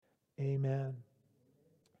Amen.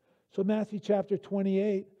 So Matthew chapter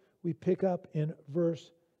 28, we pick up in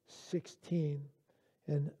verse 16.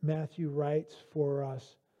 And Matthew writes for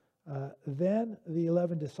us, Then the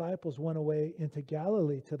 11 disciples went away into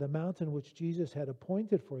Galilee to the mountain which Jesus had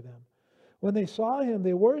appointed for them. When they saw him,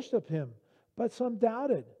 they worshipped him, but some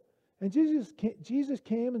doubted. And Jesus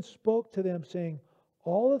came and spoke to them, saying,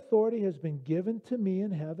 All authority has been given to me in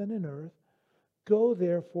heaven and earth. Go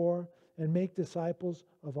therefore and make disciples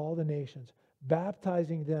of all the nations,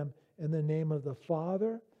 baptizing them in the name of the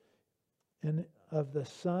Father and of the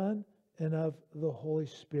Son and of the Holy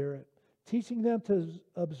Spirit, teaching them to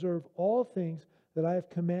observe all things that I have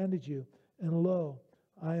commanded you. And lo,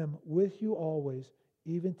 I am with you always,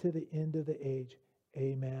 even to the end of the age.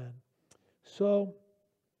 Amen. So,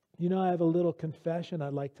 I have a little confession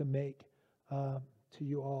I'd like to make to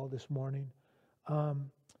you all this morning.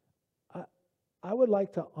 I would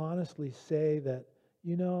like to honestly say that,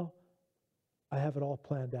 I have it all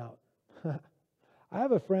planned out. I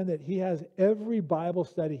have a friend that he has every Bible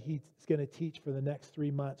study he's going to teach for the next 3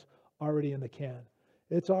 months already in the can.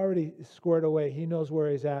 It's already squared away. He knows where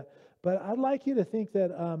he's at. But I'd like you to think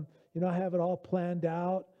that, I have it all planned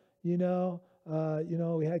out. We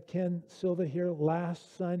had Ken Silva here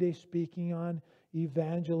last Sunday speaking on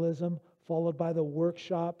evangelism, followed by the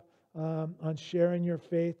workshop on sharing your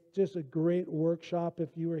faith. Just a great workshop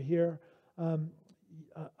if you were here.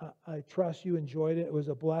 I trust you enjoyed it. It was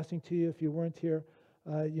a blessing to you. If you weren't here,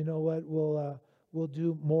 you know what? We'll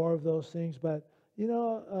do more of those things. But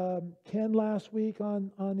Ken last week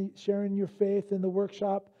on sharing your faith in the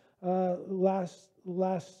workshop last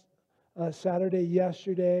Saturday,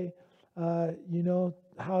 yesterday.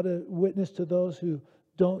 How to witness to those who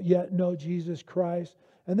don't yet know Jesus Christ.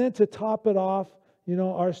 And then to top it off,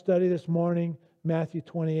 our study this morning, Matthew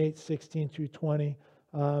 28, 16 through 20.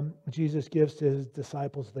 Jesus gives to his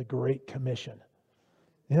disciples the Great Commission.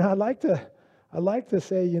 I'd like to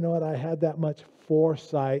say, I had that much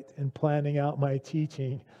foresight in planning out my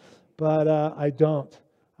teaching, but I don't.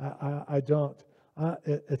 I don't.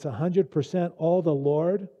 It's 100% all the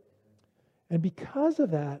Lord. And because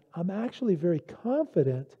of that, I'm actually very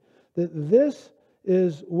confident that this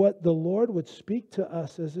is what the Lord would speak to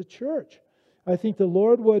us as a church. I think the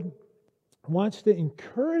Lord wants to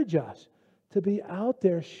encourage us to be out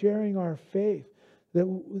there sharing our faith, that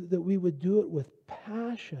we would do it with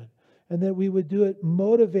passion, and that we would do it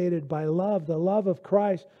motivated by love, the love of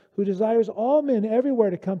Christ, who desires all men everywhere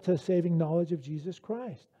to come to a saving knowledge of Jesus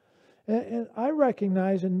Christ. And I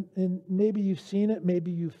recognize, and maybe you've seen it,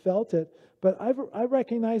 maybe you've felt it, but I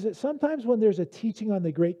recognize that sometimes when there's a teaching on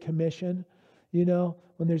the Great Commission, when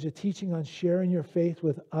there's a teaching on sharing your faith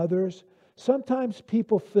with others, sometimes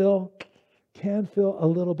people can feel a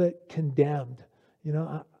little bit condemned.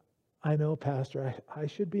 I know, Pastor, I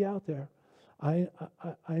should be out there. I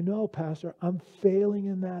know, Pastor, I'm failing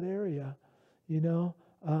in that area.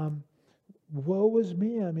 Woe is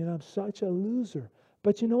me. I'm such a loser.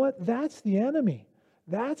 But you know what? That's the enemy.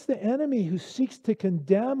 That's the enemy who seeks to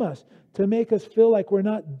condemn us, to make us feel like we're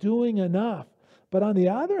not doing enough. But on the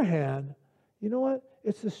other hand, you know what?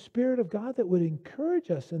 It's the Spirit of God that would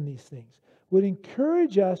encourage us in these things, would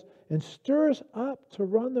encourage us and stir us up to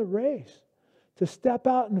run the race, to step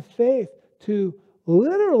out in faith, to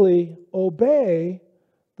literally obey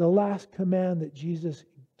the last command that Jesus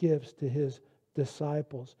gives to his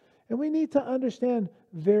disciples. And we need to understand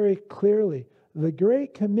very clearly, the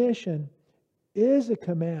Great Commission is a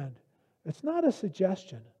command. It's not a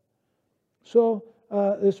suggestion. So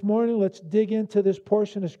this morning, let's dig into this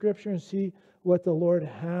portion of Scripture and see what the Lord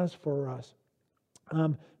has for us.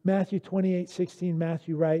 Matthew 28, 16,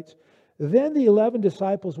 Matthew writes, Then the 11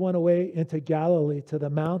 disciples went away into Galilee to the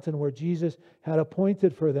mountain where Jesus had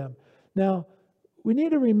appointed for them. Now, we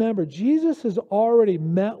need to remember, Jesus has already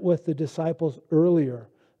met with the disciples earlier.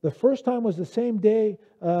 The first time was the same day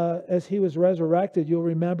as he was resurrected. You'll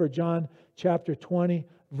remember John chapter 20,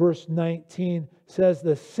 verse 19 says,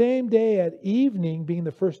 the same day at evening, being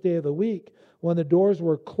the first day of the week, when the doors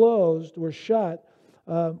were shut,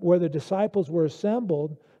 where the disciples were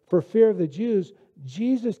assembled for fear of the Jews,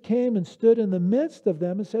 Jesus came and stood in the midst of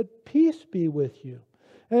them and said, Peace be with you.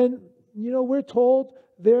 And, we're told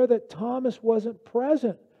there that Thomas wasn't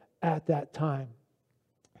present at that time.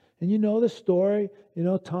 And you know the story.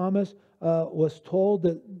 Thomas was told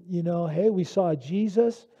that, hey, we saw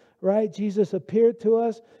Jesus, right? Jesus appeared to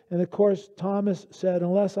us. And of course, Thomas said,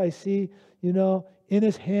 unless I see, in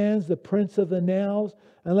his hands the prints of the nails,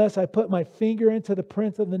 unless I put my finger into the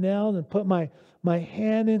print of the nail and put my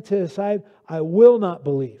hand into his side, I will not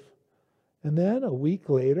believe. And then a week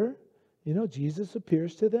later, Jesus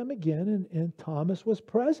appears to them again, and Thomas was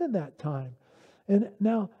present that time. And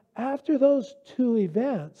now, after those two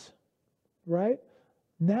events, right,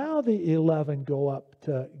 now the 11 go up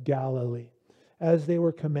to Galilee as they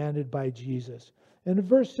were commanded by Jesus. And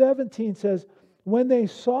verse 17 says, when they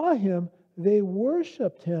saw him, they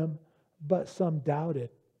worshiped him, but some doubted.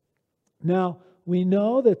 Now, we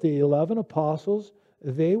know that the 11 apostles,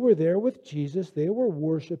 they were there with Jesus. They were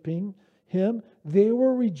worshiping him. They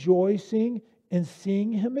were rejoicing in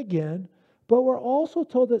seeing him again. But we're also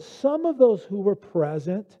told that some of those who were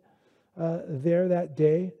present there that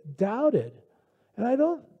day doubted. And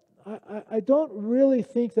I don't really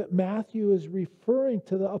think that Matthew is referring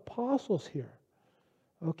to the apostles here.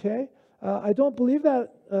 Okay? I don't believe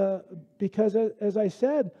that because, as I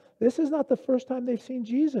said, this is not the first time they've seen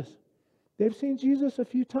Jesus. They've seen Jesus a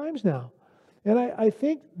few times now. And I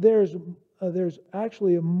think there's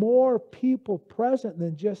actually more people present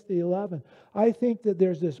than just the 11. I think that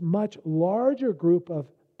there's this much larger group of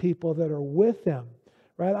people that are with them.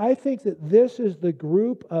 Right? I think that this is the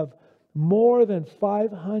group of more than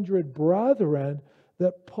 500 brethren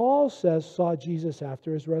that Paul says saw Jesus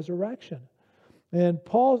after his resurrection. And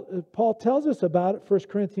Paul tells us about it, 1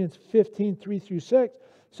 Corinthians 15, 3 through 6,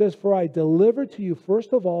 says, for I delivered to you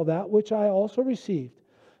first of all that which I also received,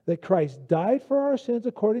 that Christ died for our sins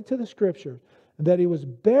according to the Scriptures, and that he was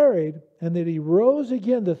buried, and that he rose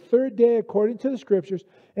again the third day according to the Scriptures,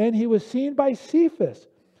 and he was seen by Cephas.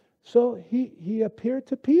 So he appeared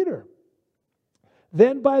to Peter.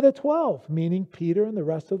 Then by the 12, meaning Peter and the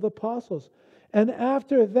rest of the apostles. And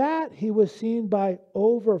after that, he was seen by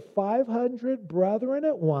over 500 brethren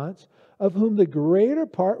at once, of whom the greater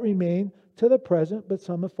part remain to the present, but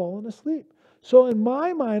some have fallen asleep. So in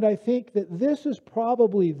my mind, I think that this is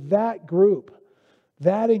probably that group,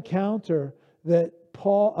 that encounter that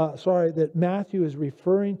that Matthew is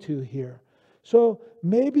referring to here. So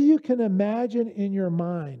maybe you can imagine in your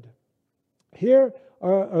mind, here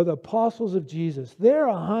are the apostles of Jesus. They're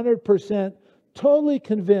 100% totally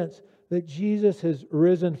convinced that Jesus has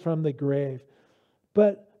risen from the grave.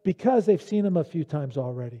 But because they've seen him a few times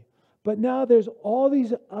already. But now there's all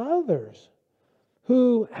these others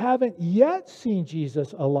who haven't yet seen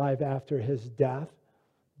Jesus alive after his death,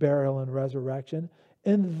 burial, and resurrection.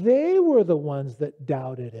 And they were the ones that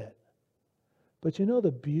doubted it. But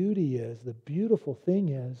the beautiful thing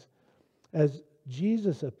is, as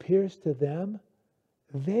Jesus appears to them,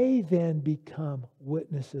 they then become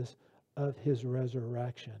witnesses of his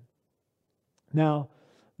resurrection. Now,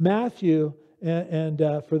 Matthew, and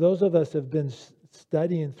for those of us who have been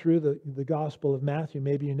studying through the Gospel of Matthew,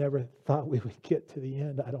 maybe you never thought we would get to the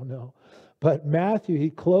end, I don't know. But Matthew, he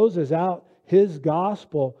closes out his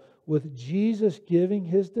Gospel with Jesus giving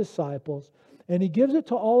his disciples, and he gives it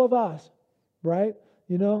to all of us, right?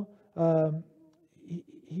 He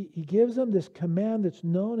gives them this command that's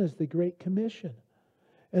known as the Great Commission.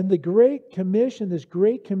 And this Great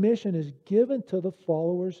Commission is given to the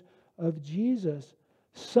followers of Jesus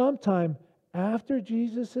sometime after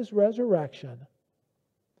Jesus' resurrection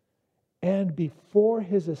and before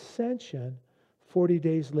his ascension 40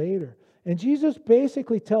 days later. And Jesus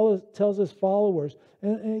basically tells his followers,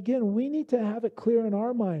 and again, we need to have it clear in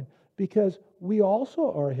our mind because we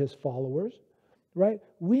also are his followers, right?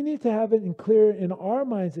 We need to have it clear in our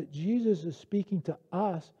minds that Jesus is speaking to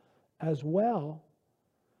us as well.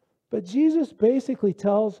 But Jesus basically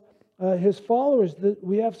tells his followers that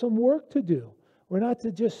we have some work to do. We're not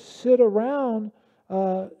to just sit around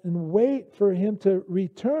and wait for him to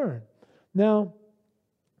return. Now,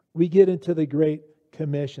 we get into the Great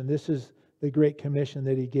Commission. This is the Great Commission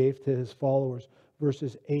that he gave to his followers,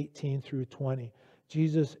 verses 18 through 20.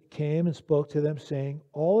 Jesus came and spoke to them, saying,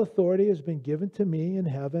 all authority has been given to me in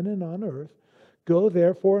heaven and on earth. Go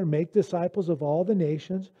therefore and make disciples of all the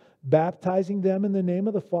nations, baptizing them in the name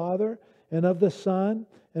of the Father and of the Son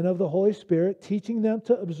and of the Holy Spirit, teaching them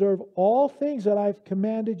to observe all things that I've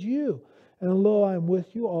commanded you. And lo, I am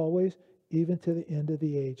with you always, even to the end of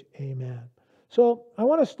the age. Amen. So I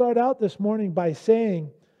want to start out this morning by saying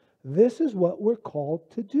this is what we're called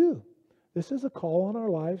to do. This is a call on our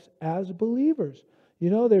lives as believers.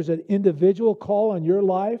 There's an individual call on your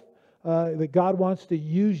life that God wants to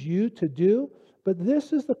use you to do, but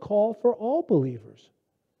this is the call for all believers.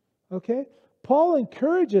 Okay? Paul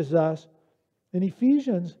encourages us in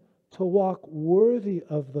Ephesians to walk worthy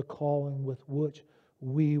of the calling with which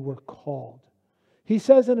we were called. He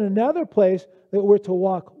says in another place that we're to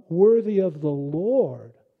walk worthy of the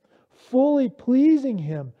Lord, fully pleasing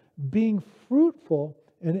him, being fruitful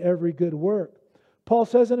in every good work. Paul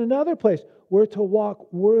says in another place, we're to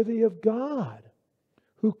walk worthy of God,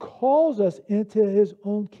 who calls us into his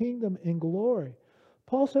own kingdom in glory.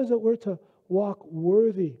 Paul says that we're to walk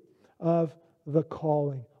worthy of the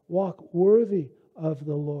calling, walk worthy of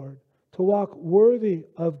the Lord, to walk worthy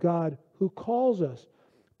of God who calls us.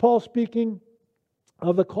 Paul, speaking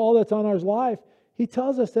of the call that's on our life, he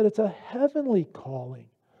tells us that it's a heavenly calling.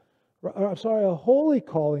 A holy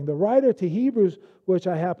calling. The writer to Hebrews, which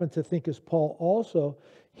I happen to think is Paul also,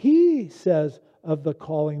 he says of the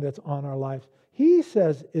calling that's on our life, he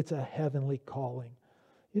says it's a heavenly calling.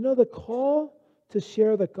 You know, the call to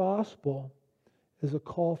share the gospel is a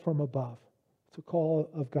call from above. It's a call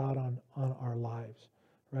of God on our lives,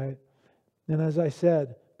 right? And as I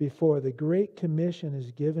said before, the Great Commission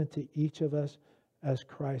is given to each of us as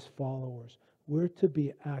Christ followers. We're to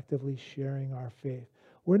be actively sharing our faith.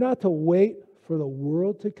 We're not to wait for the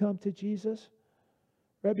world to come to Jesus,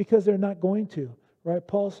 right? Because they're not going to, right?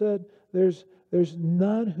 Paul said there's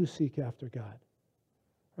none who seek after God,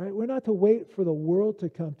 right? We're not to wait for the world to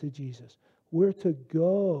come to Jesus. We're to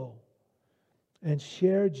go and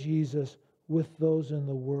share Jesus with those in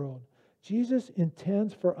the world. Jesus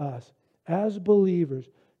intends for us as believers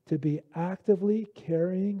to be actively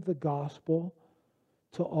carrying the gospel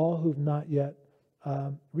to all who've not yet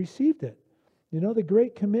received it. You know, the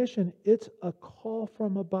Great Commission, it's a call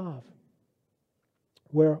from above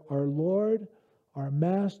where our Lord, our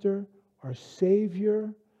Master, our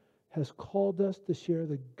Savior has called us to share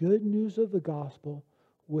the good news of the gospel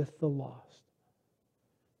with the lost.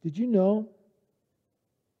 Did you know,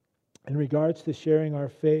 in regards to sharing our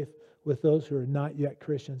faith with those who are not yet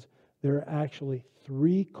Christians, there are actually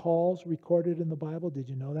 3 calls recorded in the Bible? Did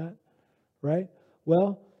you know that? Right?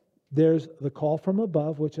 Well, there's the call from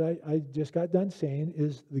above, which I just got done saying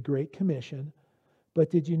is the Great Commission. But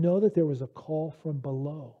did you know that there was a call from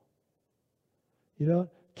below? You know,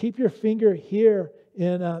 keep your finger here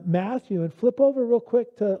in Matthew and flip over real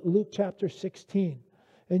quick to Luke chapter 16.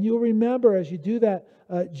 And you'll remember as you do that,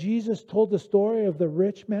 Jesus told the story of the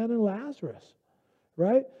rich man and Lazarus,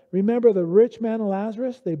 right? Remember the rich man and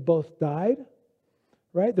Lazarus, they both died,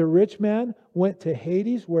 right? The rich man went to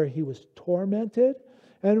Hades where he was tormented.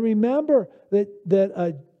 And remember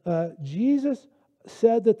that Jesus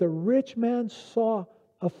said that the rich man saw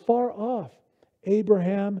afar off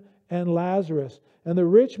Abraham and Lazarus. And the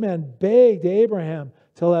rich man begged Abraham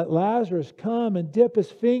to let Lazarus come and dip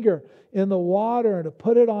his finger in the water and to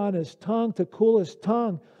put it on his tongue to cool his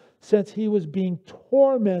tongue, since he was being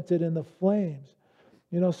tormented in the flames.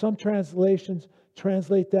 You know, some translations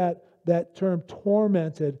translate that term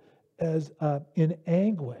tormented as in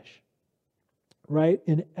anguish, right?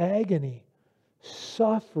 In agony,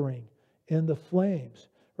 suffering in the flames,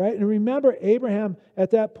 right? And remember, Abraham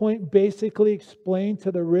at that point basically explained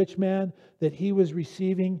to the rich man that he was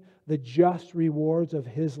receiving the just rewards of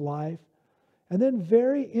his life. And then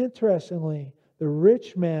very interestingly, the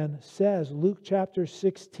rich man says, Luke chapter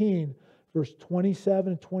 16, verse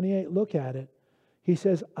 27 and 28, look at it. He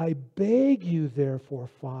says, I beg you therefore,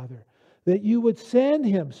 Father, that you would send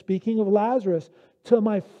him, speaking of Lazarus, to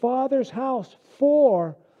my father's house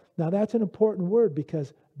for, now that's an important word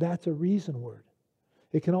because that's a reason word.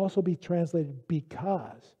 It can also be translated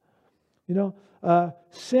because. You know,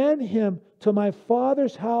 send him to my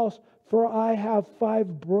father's house, for I have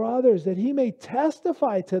 5 brothers, that he may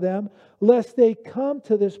testify to them, lest they come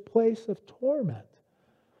to this place of torment.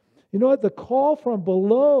 You know what? The call from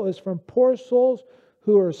below is from poor souls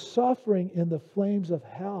who are suffering in the flames of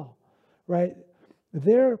hell, right?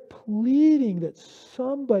 They're pleading that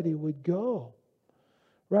somebody would go,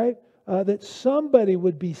 right? That somebody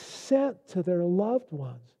would be sent to their loved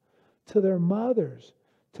ones, to their mothers,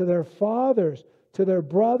 to their fathers, to their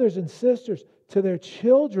brothers and sisters, to their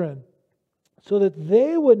children, so that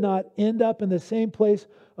they would not end up in the same place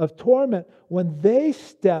of torment when they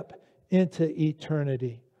step into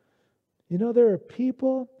eternity. You know, there are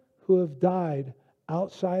people who have died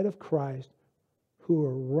outside of Christ who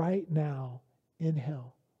are right now in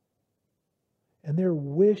hell. And they're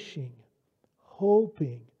wishing,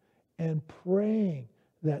 hoping, and praying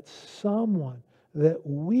that someone, that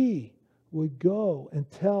we would go and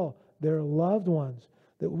tell their loved ones,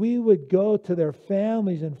 that we would go to their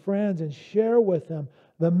families and friends and share with them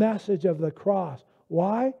the message of the cross.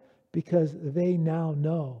 Why? Because they now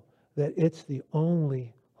know that it's the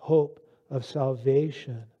only hope of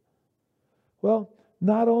salvation. Well,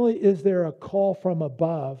 not only is there a call from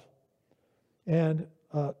above and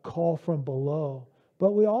a call from below,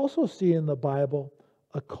 but we also see in the Bible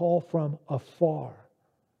a call from afar.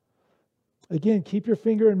 Again, keep your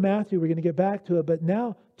finger in Matthew. We're going to get back to it. But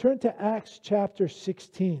now turn to Acts chapter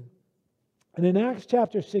 16. And in Acts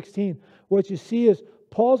chapter 16, what you see is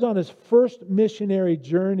Paul's on his first missionary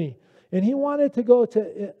journey, and he wanted to go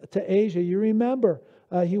to Asia. You remember,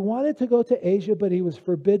 he wanted to go to Asia, but he was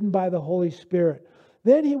forbidden by the Holy Spirit.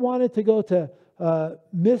 Then he wanted to go to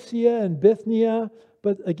Mysia and Bithynia,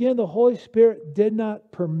 but again, the Holy Spirit did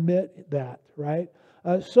not permit that, right?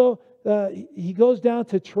 So he goes down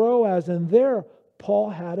to Troas, and there Paul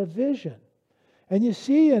had a vision. And you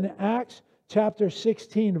see in Acts chapter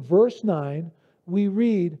 16, verse 9, we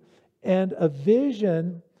read, "And a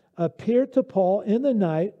vision appeared to Paul in the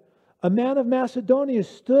night. A man of Macedonia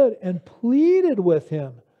stood and pleaded with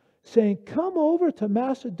him, saying, 'Come over to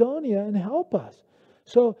Macedonia and help us.'"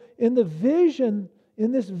 So in this vision,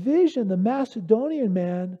 the Macedonian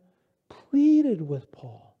man pleaded with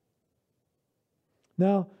Paul.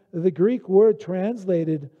 Now, the Greek word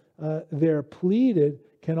translated there, pleaded,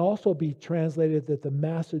 can also be translated that the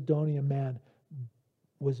Macedonian man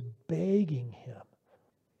was begging him,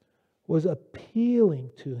 was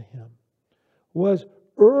appealing to him, was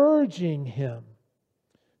urging him,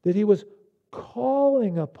 that he was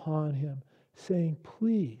calling upon him, saying,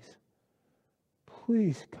 "Please,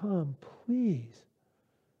 please come, please."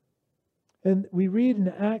 And we read in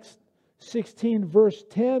Acts 16, verse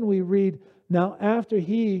 10, we read, "Now after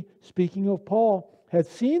he," speaking of Paul, "had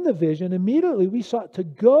seen the vision, immediately we sought to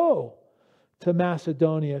go to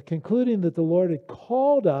Macedonia, concluding that the Lord had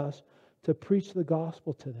called us to preach the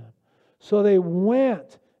gospel to them." So they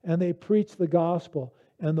went and they preached the gospel,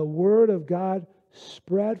 and the word of God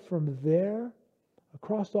spread from there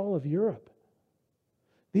across all of Europe.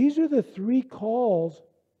 These are the three calls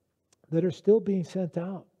that are still being sent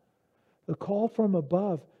out. The call from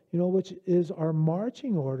above, which is our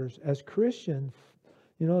marching orders as Christians,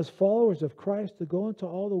 as followers of Christ, to go into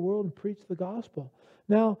all the world and preach the gospel.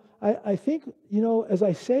 Now, I think, as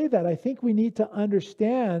I say that, I think we need to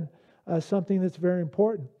understand something that's very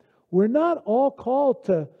important. We're not all called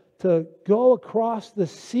to go across the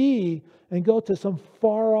sea and go to some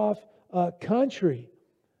far-off country,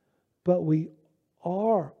 but we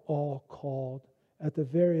are all called, at the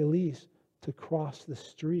very least, to cross the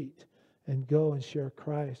street and go and share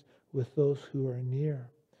Christ with those who are near.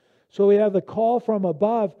 So we have the call from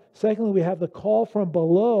above. Secondly, we have the call from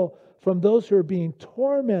below, from those who are being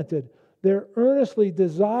tormented. They're earnestly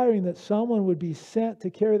desiring that someone would be sent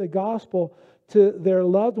to carry the gospel to their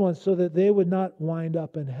loved ones so that they would not wind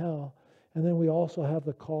up in hell. And then we also have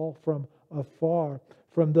the call from afar,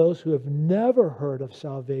 from those who have never heard of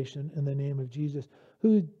salvation in the name of Jesus,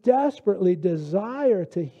 who desperately desire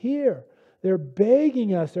to hear. They're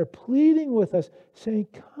begging us, they're pleading with us, saying,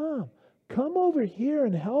 Come over here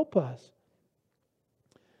and help us.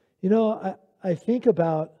 I think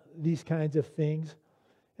about these kinds of things,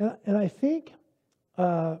 and I think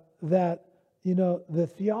that,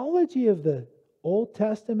 the theology of the Old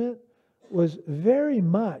Testament was very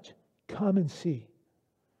much come and see.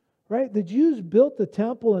 Right? The Jews built the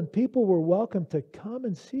temple and people were welcome to come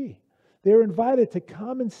and see. They were invited to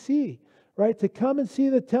come and see, right? To come and see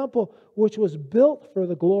the temple which was built for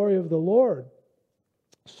the glory of the Lord.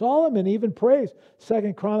 Solomon even prays,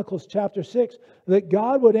 2 Chronicles chapter 6, that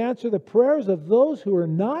God would answer the prayers of those who are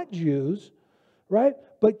not Jews, right?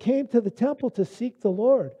 But came to the temple to seek the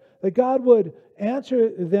Lord. That God would answer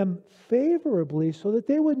them favorably so that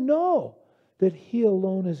they would know that He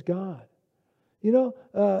alone is God.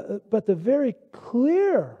 But the very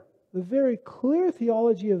clear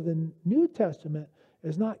theology of the New Testament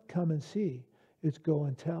is not come and see, it's go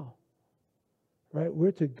and tell. Right?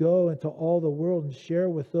 We're to go into all the world and share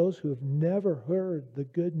with those who have never heard the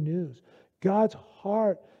good news. God's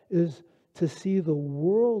heart is to see the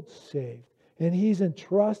world saved. And He's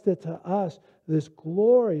entrusted to us this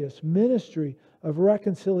glorious ministry of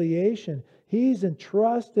reconciliation. He's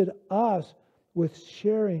entrusted us with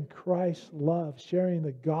sharing Christ's love, sharing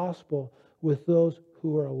the gospel with those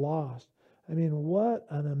who are lost. I mean, what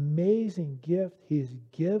an amazing gift He's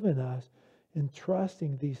given us,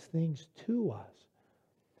 entrusting these things to us.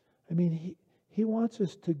 I mean, He wants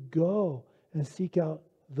us to go and seek out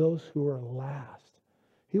those who are last.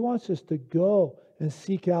 He wants us to go and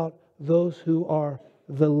seek out those who are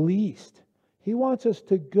the least. He wants us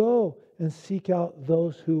to go and seek out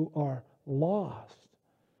those who are lost.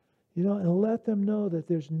 And let them know that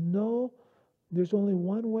there's only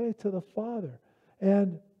one way to the Father.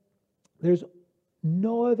 And there's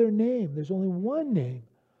no other name. There's only one name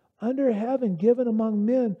under heaven given among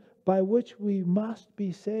men by which we must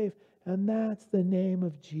be saved. And that's the name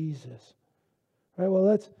of Jesus. All right, well,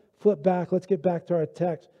 let's flip back. Let's get back to our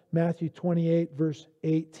text. Matthew 28, verse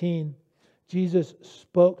 18. Jesus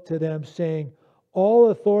spoke to them saying, "All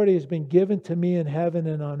authority has been given to me in heaven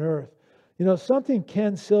and on earth." Something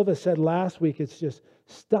Ken Silva said last week, it's just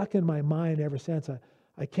stuck in my mind ever since.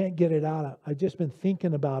 I can't get it out. I've just been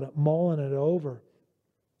thinking about it, mulling it over.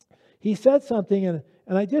 He said something, and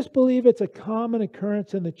I just believe it's a common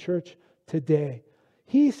occurrence in the church today.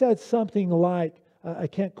 He said something like, I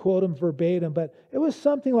can't quote him verbatim, but it was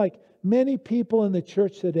something like, many people in the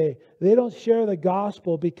church today, they don't share the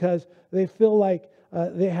gospel because they feel like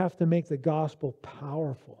they have to make the gospel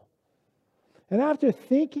powerful. And after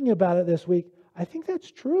thinking about it this week, I think that's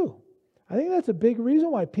true. I think that's a big reason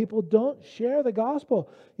why people don't share the gospel.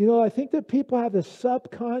 I think that people have this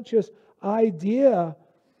subconscious idea,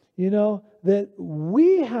 that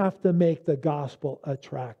we have to make the gospel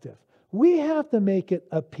attractive. We have to make it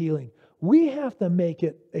appealing. We have to make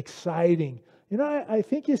it exciting. I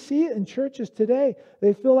think you see it in churches today.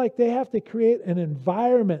 They feel like they have to create an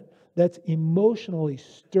environment that's emotionally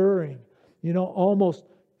stirring, almost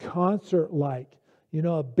concert-like,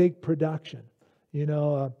 a big production,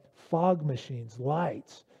 fog machines,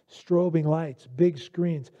 lights, strobing lights, big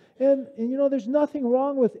screens. And there's nothing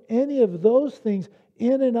wrong with any of those things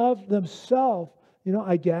in and of themselves,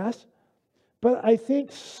 I guess. But I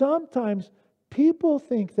think sometimes people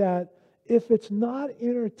think that if it's not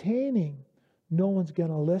entertaining, no one's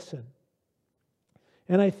going to listen.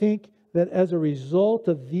 And I think that as a result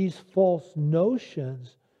of these false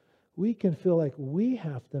notions, we can feel like we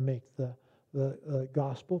have to make the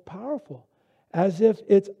gospel powerful, as if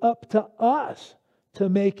it's up to us to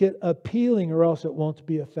make it appealing or else it won't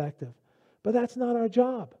be effective. But that's not our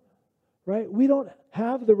job, right? We don't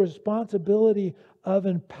have the responsibility of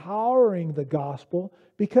empowering the gospel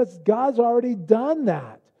because God's already done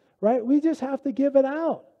that, right? We just have to give it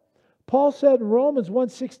out. Paul said in Romans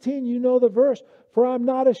 1:16, you know the verse, for I'm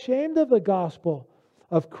not ashamed of the gospel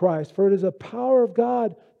of Christ, for it is a power of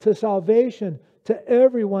God to salvation to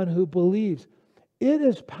everyone who believes. It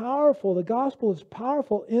is powerful. The gospel is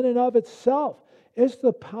powerful in and of itself. It's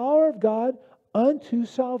the power of God unto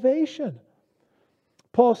salvation.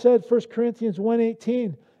 Paul said, 1 Corinthians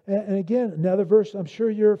 1:18, and again, another verse I'm sure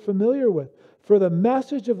you're familiar with. For the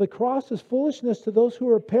message of the cross is foolishness to those who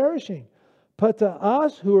are perishing, but to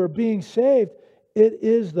us who are being saved, it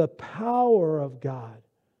is the power of God.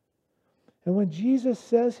 And when Jesus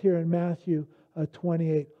says here in Matthew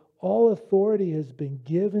 28, all authority has been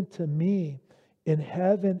given to me in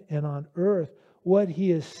heaven and on earth, what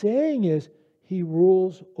he is saying is he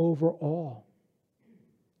rules over all.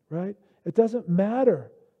 Right? It doesn't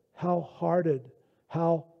matter how hard-hearted,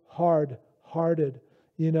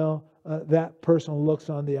 that person looks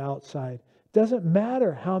on the outside. It doesn't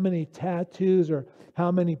matter how many tattoos or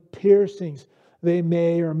how many piercings they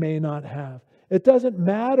may or may not have. It doesn't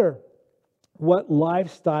matter what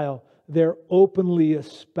lifestyle they're openly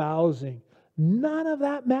espousing. None of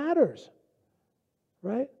that matters.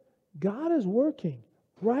 Right? God is working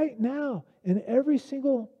right now in every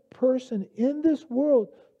single person in this world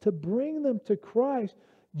to bring them to Christ,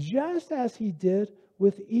 just as he did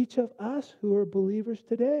with each of us who are believers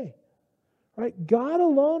today. Right? God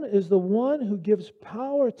alone is the one who gives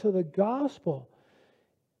power to the gospel,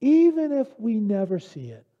 even if we never see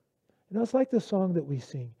it. It's like the song that we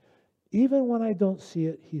sing. Even when I don't see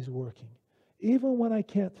it, he's working. Even when I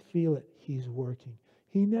can't feel it, he's working.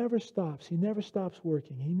 He never stops. He never stops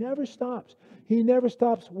working. He never stops. He never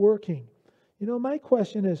stops working. My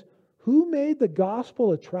question is, who made the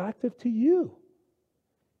gospel attractive to you?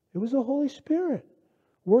 It was the Holy Spirit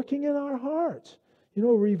working in our hearts,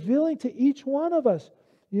 revealing to each one of us,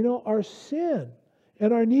 our sin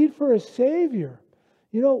and our need for a Savior.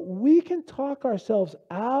 We can talk ourselves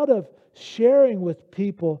out of sharing with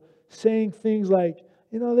people, saying things like,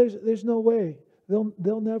 there's no way.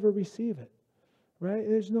 They'll never receive it. Right?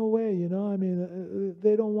 There's no way,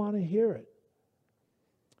 they don't want to hear it.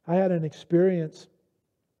 I had an experience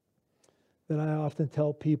that I often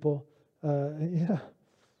tell people, I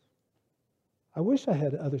wish I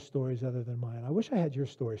had other stories other than mine. I wish I had your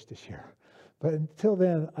stories to share. But until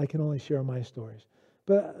then, I can only share my stories.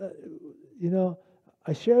 But,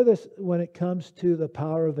 I share this when it comes to the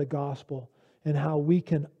power of the gospel and how we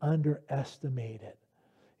can underestimate it.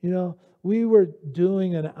 We were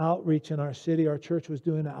doing an outreach in our city. Our church was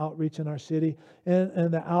doing an outreach in our city.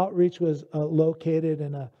 And the outreach was located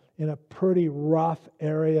in a pretty rough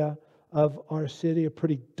area of our city, a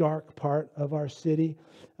pretty dark part of our city.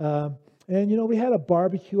 And we had a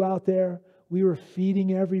barbecue out there. We were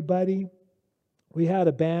feeding everybody. We had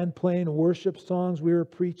a band playing worship songs. We were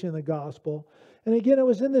preaching the gospel. And again, it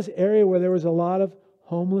was in this area where there was a lot of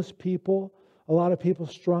homeless people, a lot of people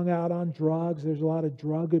strung out on drugs. There's a lot of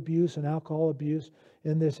drug abuse and alcohol abuse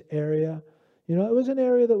in this area. It was an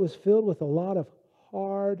area that was filled with a lot of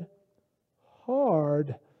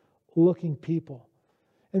hard-looking people.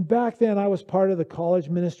 And back then, I was part of the college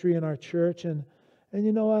ministry in our church. And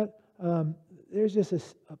you know what? There's just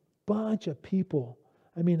a bunch of people.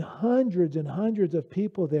 I mean, hundreds and hundreds of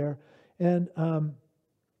people there. And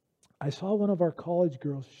I saw one of our college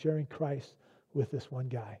girls sharing Christ with this one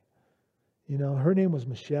guy. You know, her name was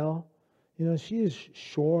Michelle. You know, she is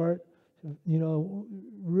short, you know,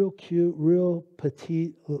 real cute, real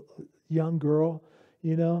petite young girl,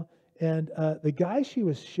 you know. And the guy she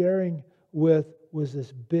was sharing with was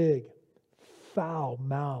this big,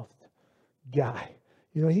 foul-mouthed guy.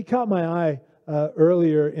 You know, he caught my eye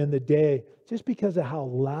earlier in the day just because of how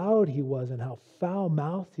loud he was and how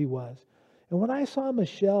foul-mouthed he was. And when I saw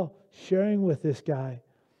Michelle sharing with this guy,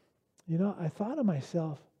 you know, I thought to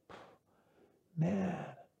myself, man,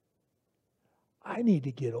 I need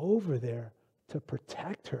to get over there to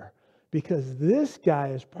protect her, because this guy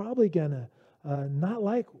is probably going to not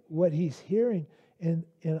like what he's hearing. And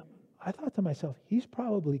I thought to myself, he's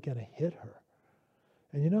probably going to hit her.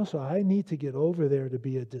 And, you know, so I need to get over there to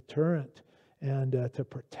be a deterrent and to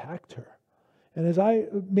protect her. And as I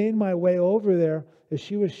made my way over there, as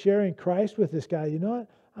she was sharing Christ with this guy, you know what?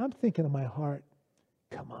 I'm thinking in my heart,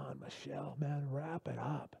 come on, Michelle, man, wrap it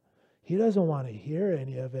up. He doesn't want to hear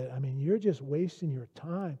any of it. I mean, you're just wasting your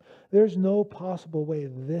time. There's no possible way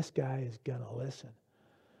this guy is going to listen,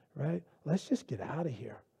 right? Let's just get out of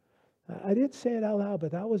here. I didn't say it out loud,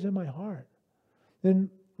 but that was in my heart. And,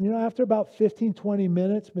 you know, after about 15, 20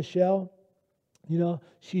 minutes, Michelle, you know,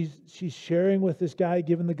 she's sharing with this guy,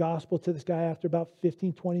 giving the gospel to this guy. After about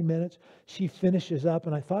 15, 20 minutes, she finishes up.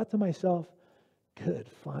 And I thought to myself, good,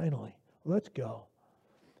 finally, let's go.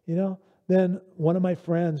 You know, then one of my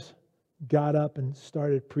friends got up and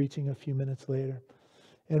started preaching a few minutes later.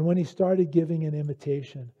 And when he started giving an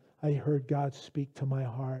invitation, I heard God speak to my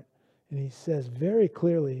heart. And he says very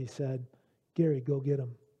clearly, he said, Gary, go get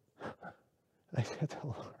him. I said to the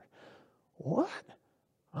Lord, what?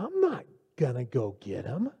 I'm not going to go get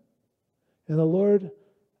him. And the Lord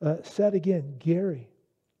said again, Gary,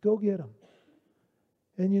 go get him.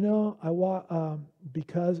 And you know,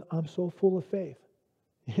 because I'm so full of faith,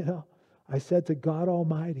 you know, I said to God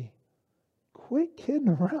Almighty, quit kidding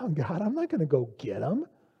around, God. I'm not going to go get him.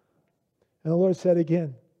 And the Lord said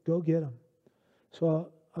again, go get him.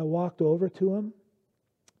 So I walked over to him,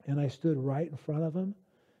 and I stood right in front of him,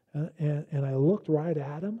 and I looked right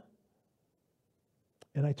at him,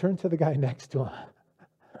 and I turned to the guy next to him,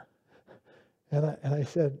 and I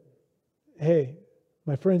said, hey,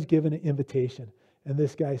 my friend's given an invitation. And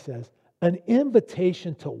this guy says, an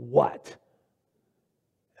invitation to what?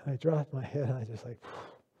 And I dropped my head, and I just like,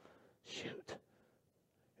 shoot.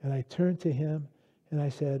 And I turned to him, and I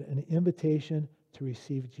said, an invitation to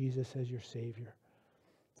receive Jesus as your Savior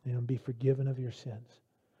and be forgiven of your sins.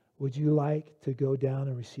 Would you like to go down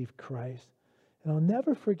and receive Christ? And I'll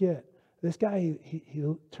never forget, this guy, he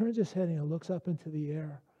turns his head and he looks up into the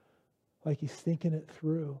air like he's thinking it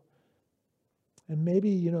through. And maybe,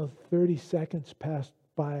 you know, 30 seconds passed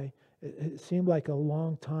by. It seemed like a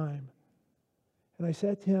long time. And I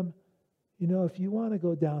said to him, you know, if you want to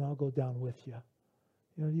go down, I'll go down with you.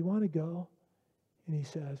 You know, do you want to go? And he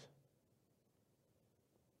says,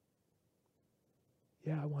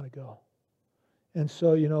 yeah, I want to go. And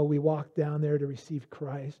so, you know, we walked down there to receive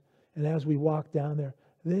Christ. And as we walked down there,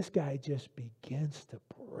 this guy just begins to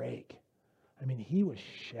break. I mean, he was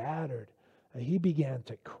shattered. He began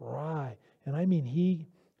to cry. And I mean,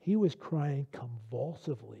 he was crying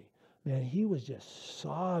convulsively. Man, he was just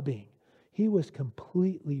sobbing. He was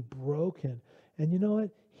completely broken. And you know what?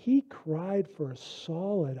 He cried for a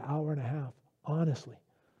solid hour and a half, honestly.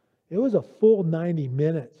 It was a full 90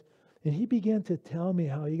 minutes. And he began to tell me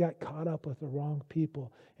how he got caught up with the wrong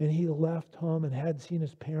people. And he left home and hadn't seen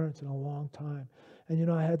his parents in a long time. And, you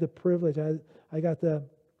know, I had the privilege, I got the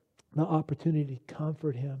opportunity to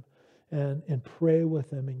comfort him and pray with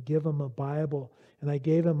him and give him a Bible. And I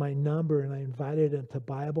gave him my number and I invited him to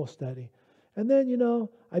Bible study. And then, you know,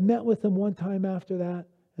 I met with him one time after that,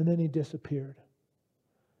 and then he disappeared.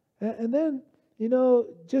 And then, you know,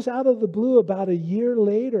 just out of the blue, about a year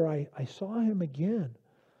later, I saw him again.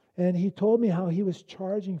 And he told me how he was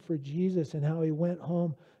charging for Jesus and how he went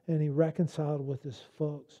home and he reconciled with his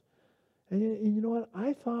folks. And you know what?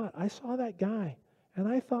 I saw that guy, and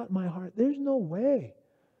I thought in my heart, there's no way.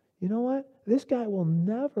 You know what? This guy will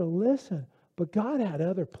never listen. But God had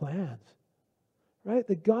other plans, right?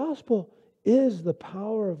 The gospel is the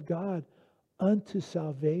power of God unto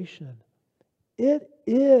salvation. It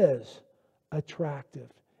is attractive.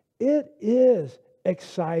 It is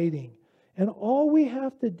exciting. And all we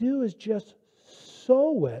have to do is just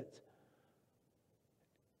sow it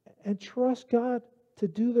and trust God to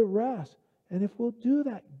do the rest. And if we'll do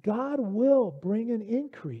that, God will bring an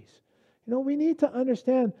increase. We need to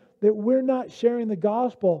understand that we're not sharing the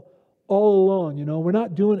gospel all alone. We're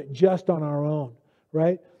not doing it just on our own,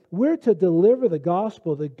 right? We're to deliver the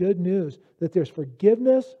gospel, the good news, that there's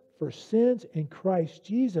forgiveness for sins in Christ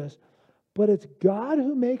Jesus, but it's God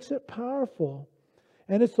who makes it powerful.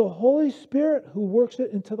 And it's the Holy Spirit who works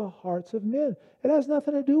it into the hearts of men. It has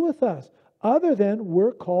nothing to do with us, other than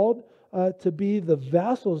we're called to be the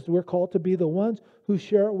vessels. We're called to be the ones who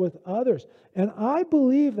share it with others. And I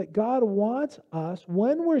believe that God wants us,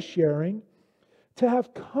 when we're sharing, to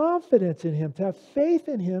have confidence in Him, to have faith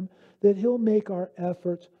in Him, that He'll make our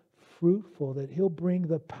efforts fruitful, that He'll bring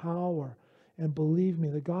the power. And believe me,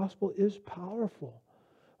 the gospel is powerful.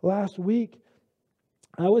 Last week,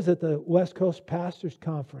 I was at the West Coast Pastors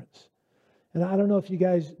Conference. And I don't know if you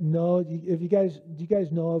guys know, do you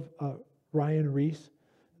guys know of Ryan Reese,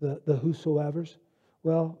 the Whosoevers?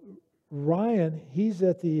 Well, Ryan, he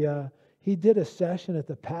did a session at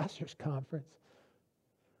the Pastors Conference.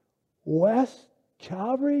 West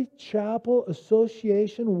Calvary Chapel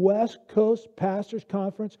Association West Coast Pastors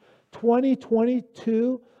Conference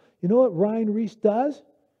 2022. You know what Ryan Reese does?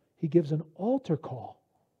 He gives an altar call.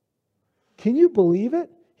 Can you believe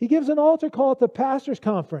it? He gives an altar call at the Pastors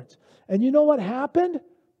Conference. And you know what happened?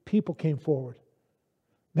 People came forward.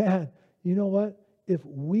 Man, you know what? If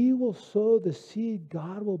we will sow the seed,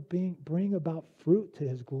 God will bring about fruit to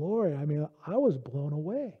His glory. I mean, I was blown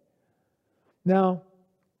away. Now,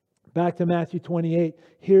 back to Matthew 28.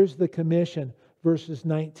 Here's the commission, verses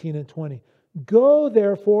 19 and 20. Go,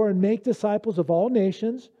 therefore, and make disciples of all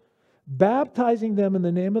nations, baptizing them in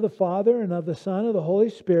the name of the Father and of the Son and of the Holy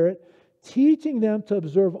Spirit, teaching them to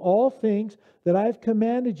observe all things that I have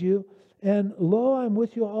commanded you. And lo, I'm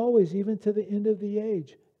with you always, even to the end of the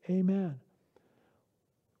age. Amen.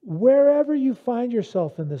 Wherever you find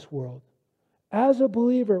yourself in this world, as a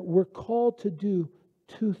believer, we're called to do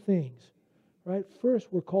two things, right? First,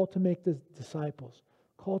 we're called to make disciples.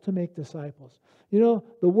 Called to make disciples. The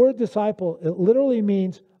word disciple, it literally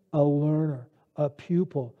means a learner, a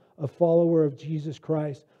pupil, a follower of Jesus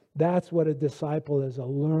Christ. That's what a disciple is, a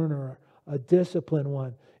learner, a disciplined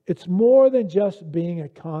one. It's more than just being a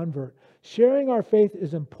convert. Sharing our faith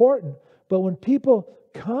is important, but when people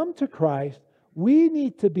come to Christ, we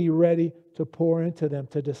need to be ready to pour into them,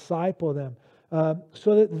 to disciple them,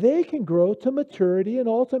 so that they can grow to maturity and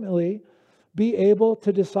ultimately be able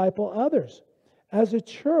to disciple others. As a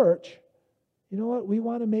church, you know what? We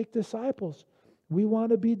want to make disciples. We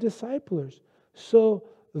want to be disciplers. So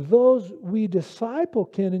those we disciple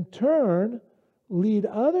can in turn lead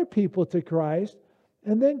other people to Christ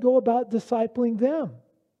and then go about discipling them.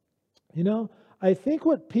 I think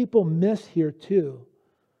what people miss here too,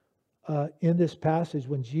 in this passage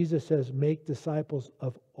when Jesus says, make disciples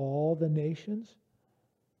of all the nations,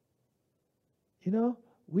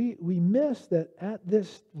 we miss that at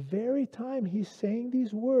this very time He's saying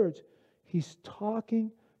these words, He's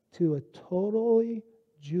talking to a totally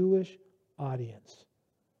Jewish audience,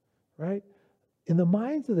 right? In the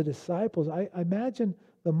minds of the disciples, I imagine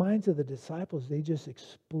the minds of the disciples, they just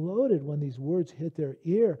exploded when these words hit their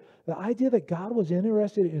ear. The idea that God was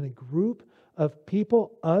interested in a group of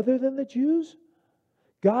people other than the Jews.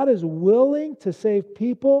 God is willing to save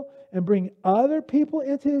people and bring other people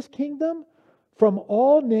into His kingdom from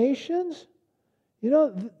all nations.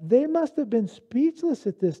 They must have been speechless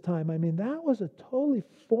at this time. I mean, that was a totally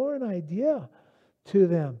foreign idea to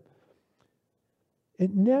them.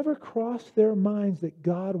 It never crossed their minds that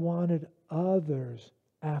God wanted others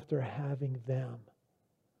after having them.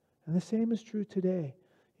 And the same is true today.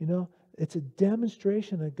 It's a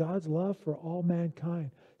demonstration of God's love for all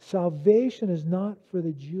mankind. Salvation is not for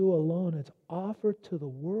the Jew alone. It's offered to the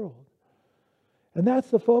world. And that's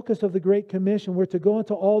the focus of the Great Commission. We're to go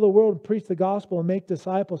into all the world and preach the gospel and make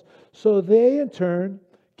disciples, so they in turn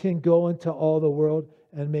can go into all the world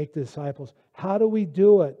and make disciples. How do we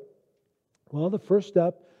do it? Well, the first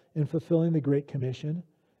step in fulfilling the Great Commission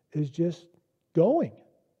is just going.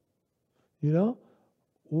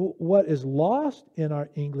 What is lost in our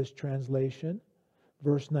English translation,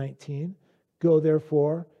 verse 19, go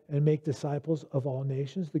therefore and make disciples of all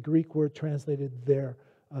nations. The Greek word translated there,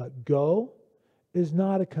 go, is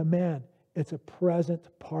not a command. It's a present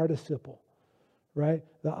participle, right?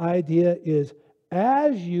 The idea is,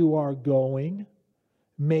 as you are going,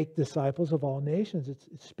 make disciples of all nations. It's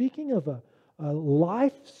speaking of a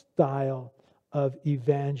lifestyle of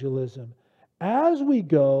evangelism. As we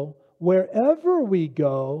go, wherever we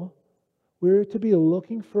go, we're to be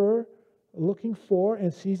looking for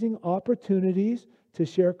and seizing opportunities to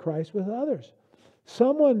share Christ with others.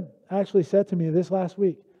 Someone actually said to me this last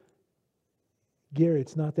week, Gary,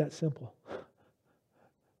 it's not that simple.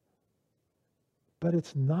 But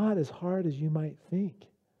it's not as hard as you might think.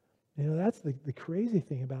 That's the crazy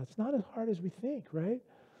thing about it. It's not as hard as we think, right?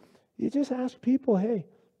 You just ask people, hey,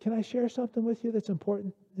 can I share something with you that's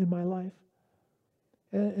important in my life?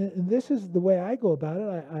 And this is the way I go about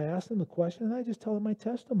it. I ask them the question and I just tell them my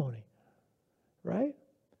testimony, right?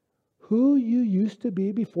 Who you used to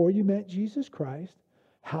be before you met Jesus Christ,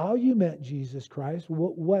 how you met Jesus Christ,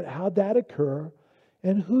 how'd that occur,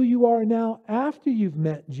 and who you are now after you've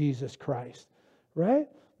met Jesus Christ, right?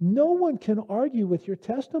 No one can argue with your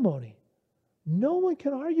testimony. No one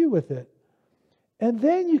can argue with it. And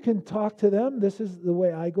then you can talk to them. This is the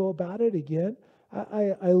way I go about it again.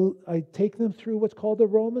 I take them through what's called the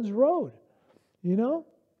Romans Road, and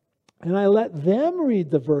I let them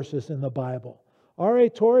read the verses in the Bible. R.A.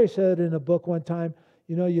 Torrey said in a book one time,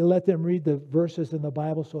 you let them read the verses in the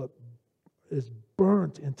Bible so it is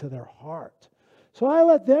burnt into their heart. So I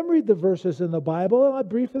let them read the verses in the Bible, and I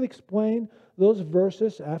briefly explain those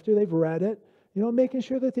verses after they've read it, making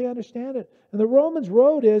sure that they understand it. And the Romans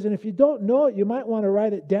Road is, and if you don't know it, you might want to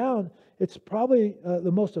write it down. It's probably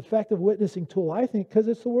the most effective witnessing tool, I think, because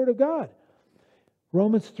it's the Word of God.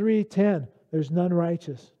 Romans 3:10, there's none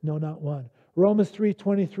righteous, no, not one. Romans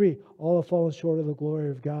 3:23, all have fallen short of the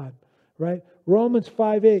glory of God, right? Romans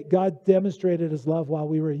 5:8, God demonstrated His love while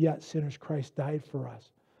we were yet sinners. Christ died for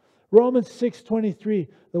us. Romans 6:23,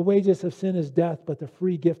 the wages of sin is death, but the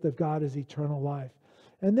free gift of God is eternal life.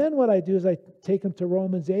 And then what I do is I take them to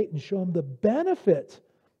Romans 8 and show them the benefit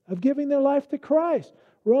of giving their life to Christ.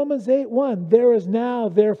 Romans 8:1, there is now,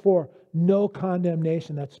 therefore, no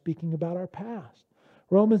condemnation. That's speaking about our past.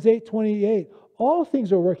 Romans 8:28, all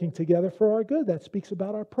things are working together for our good. That speaks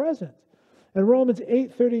about our present. And Romans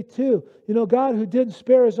 8:32, God who didn't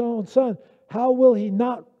spare His own Son, how will He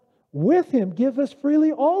not with Him give us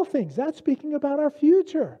freely all things? That's speaking about our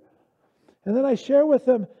future. And then I share with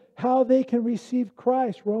them how they can receive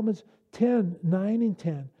Christ. Romans 10:9 and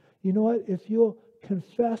 10. You know what? If you'll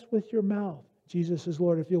confess with your mouth Jesus is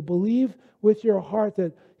Lord, if you'll believe with your heart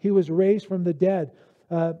that He was raised from the dead,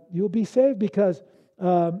 you'll be saved because,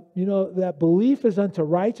 that belief is unto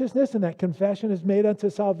righteousness and that confession is made unto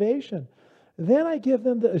salvation. Then I give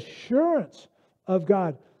them the assurance of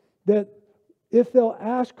God that if they'll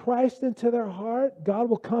ask Christ into their heart, God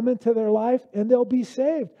will come into their life and they'll be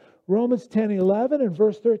saved. Romans 10:11 and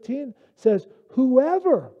verse 13 says,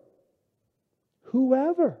 whoever,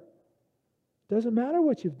 doesn't matter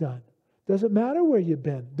what you've done, doesn't matter where you've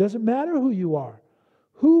been, doesn't matter who you are,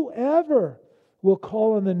 whoever will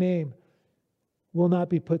call on the name will not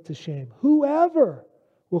be put to shame. Whoever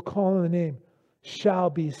will call on the name shall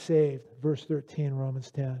be saved. Verse 13,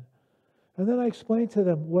 Romans 10. And then I explain to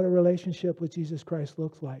them what a relationship with Jesus Christ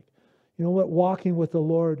looks like. What walking with the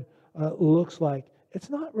Lord looks like. It's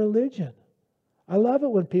not religion. I love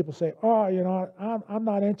it when people say, I'm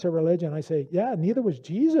not into religion. I say, yeah, neither was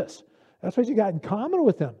Jesus. That's what you got in common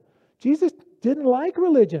with them. Jesus didn't like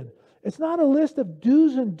religion. It's not a list of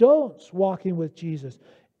do's and don'ts walking with Jesus.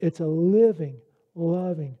 It's a living,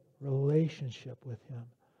 loving relationship with Him.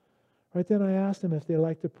 Right then I asked them if they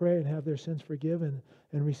like to pray and have their sins forgiven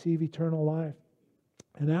and receive eternal life.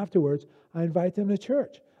 And afterwards, I invite them to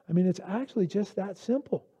church. It's actually just that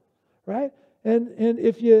simple, right? And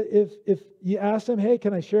if you ask them, hey,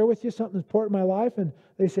 can I share with you something important in my life? And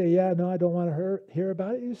they say, yeah, no, I don't want to hear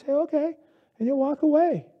about it. You say, okay, and you walk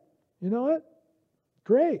away. You know what?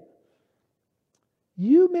 Great.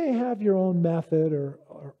 You may have your own method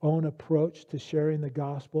or own approach to sharing the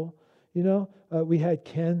gospel. We had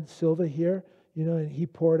Ken Silva here, and he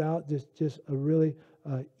poured out just a really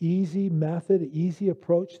easy method, easy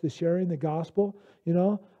approach to sharing the gospel. I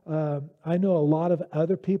know a lot of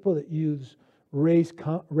other people that use Ray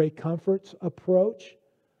Comfort's approach.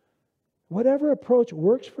 Whatever approach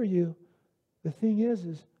works for you, the thing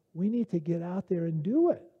is we need to get out there and do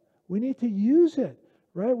it. We need to use it,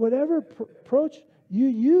 right? Whatever approach you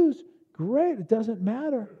use, great. It doesn't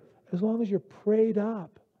matter as long as you're prayed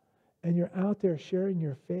up and you're out there sharing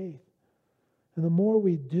your faith. And the more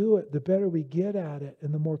we do it, the better we get at it,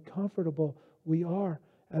 and the more comfortable we are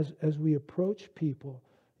as we approach people.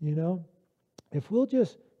 If we'll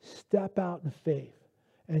just step out in faith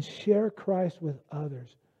and share Christ with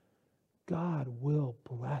others, God will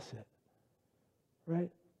bless it, right?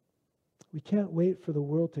 We can't wait for the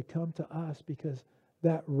world to come to us because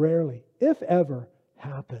that rarely, if ever,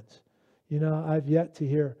 happens. I've yet to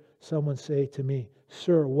hear someone say to me,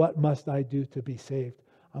 sir, what must I do to be saved?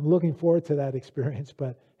 I'm looking forward to that experience,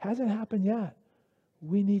 but hasn't happened yet.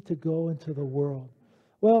 We need to go into the world.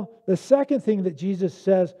 Well, the second thing that Jesus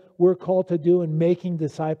says we're called to do in making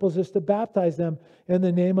disciples is to baptize them in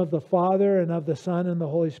the name of the Father and of the Son and the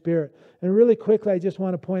Holy Spirit. And really quickly, I just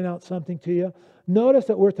want to point out something to you. Notice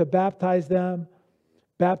that we're to baptize them,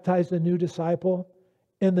 baptize the new disciple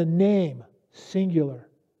in the name, singular,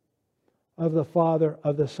 of the Father,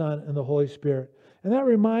 of the Son, and the Holy Spirit. And that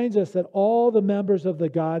reminds us that all the members of the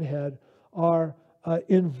Godhead are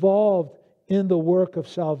involved in the work of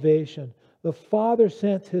salvation. The Father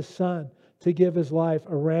sent His Son to give His life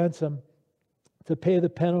a ransom to pay the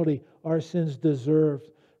penalty our sins deserved,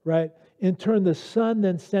 right? In turn, the Son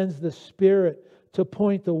then sends the Spirit to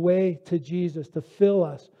point the way to Jesus, to fill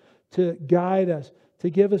us, to guide us, to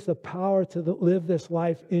give us the power to live this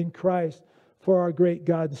life in Christ for our great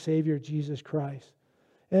God and Savior, Jesus Christ.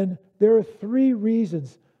 And there are three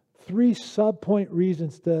reasons, three sub-point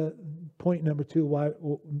reasons to point number two, why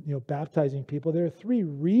baptizing people. There are three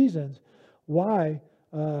reasons why,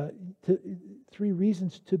 three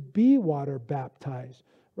reasons to be water baptized,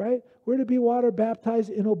 right? We're to be water baptized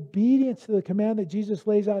in obedience to the command that Jesus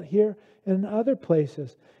lays out here and in other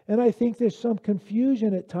places. And I think there's some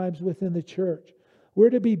confusion at times within the church. We're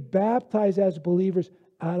to be baptized as believers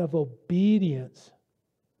out of obedience.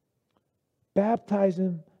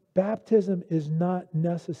 Baptism is not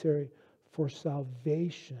necessary for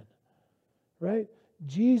salvation, right?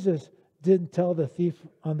 Jesus didn't tell the thief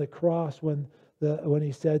on the cross when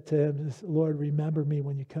He said to him, Lord, remember me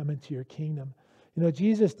when you come into your kingdom.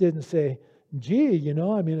 Jesus didn't say, gee,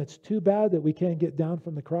 it's too bad that we can't get down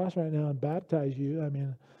from the cross right now and baptize you.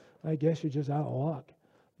 I guess you're just out of luck.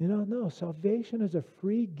 No, salvation is a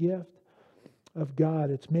free gift of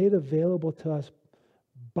God. It's made available to us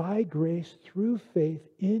by grace through faith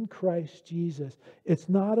in Christ Jesus. It's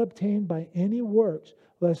not obtained by any works,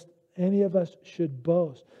 lest any of us should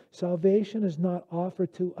boast. Salvation is not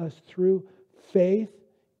offered to us through faith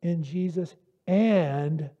in Jesus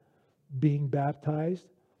and being baptized,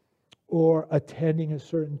 or attending a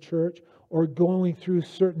certain church, or going through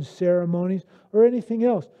certain ceremonies, or anything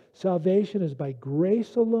else. Salvation is by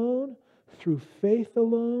grace alone, through faith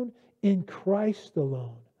alone, in Christ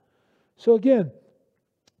alone. So again,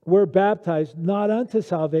 we're baptized not unto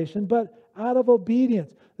salvation, but out of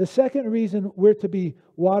obedience. The second reason we're to be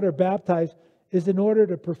water baptized is in order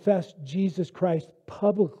to profess Jesus Christ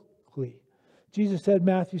publicly. Jesus said,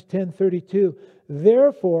 Matthew 10:32,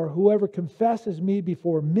 therefore, whoever confesses me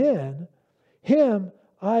before men, him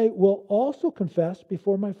I will also confess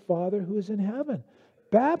before my Father who is in heaven.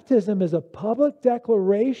 Baptism is a public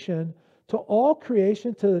declaration to all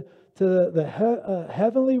creation, to the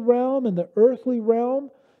heavenly realm and the earthly realm,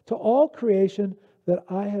 to all creation, that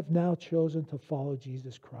I have now chosen to follow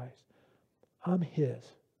Jesus Christ. I'm His.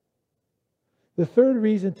 The third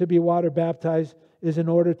reason to be water baptized is in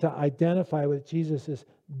order to identify with Jesus'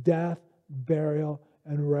 death, burial,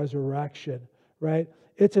 and resurrection, right?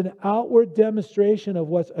 It's an outward demonstration of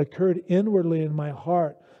what's occurred inwardly in my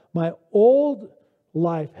heart. My old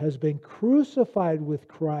life has been crucified with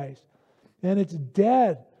Christ, and it's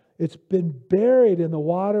dead. It's been buried in the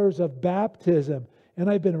waters of baptism, and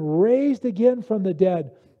I've been raised again from the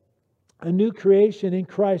dead, a new creation in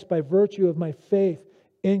Christ by virtue of my faith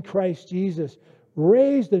in Christ Jesus.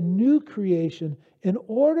 Raised a new creation in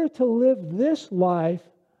order to live this life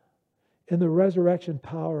in the resurrection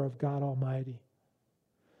power of God Almighty.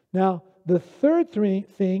 Now, the third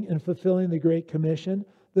thing in fulfilling the Great Commission,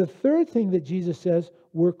 the third thing that Jesus says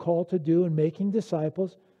we're called to do in making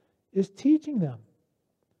disciples is teaching them.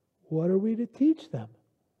 What are we to teach them?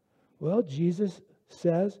 Well, Jesus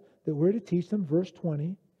says that we're to teach them, verse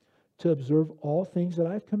 20, to observe all things that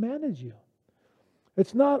I've commanded you.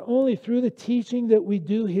 It's not only through the teaching that we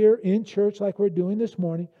do here in church like we're doing this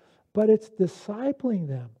morning, but it's discipling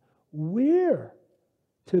them. We're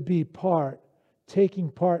to be taking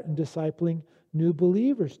part in discipling new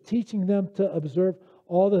believers, teaching them to observe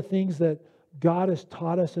all the things that God has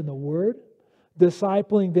taught us in the Word,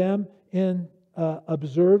 discipling them in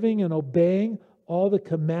observing and obeying all the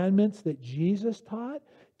commandments that Jesus taught,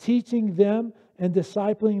 teaching them and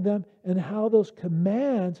discipling them and how those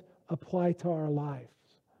commands apply to our lives.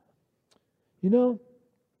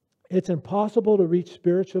 It's impossible to reach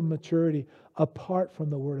spiritual maturity apart from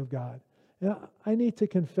the Word of God. And I need to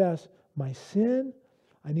confess my sin.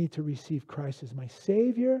 I need to receive Christ as my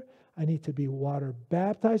Savior. I need to be water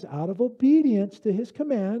baptized out of obedience to His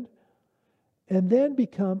command, and then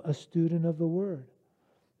become a student of the Word.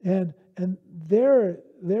 And there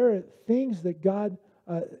are things that God,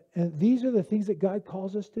 and these are the things that God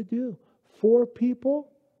calls us to do for people,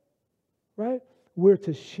 right? We're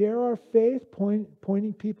to share our faith,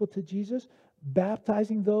 pointing people to Jesus,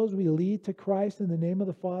 baptizing those we lead to Christ in the name of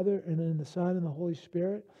the Father and in the Son and the Holy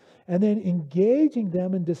Spirit, and then engaging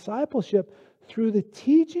them in discipleship through the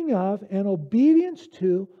teaching of and obedience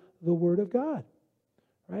to the Word of God,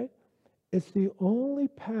 right? It's the only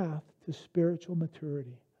path to spiritual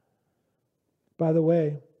maturity. By the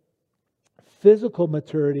way, physical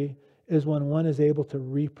maturity is when one is able to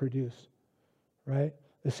reproduce, right?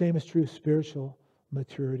 The same is true of spiritual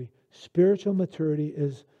maturity. Spiritual maturity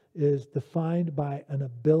is defined by an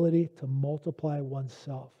ability to multiply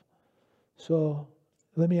oneself. So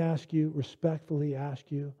let me respectfully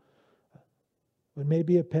ask you, what may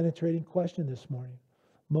be a penetrating question this morning.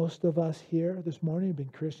 Most of us here this morning have been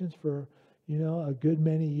Christians for, a good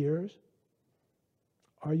many years.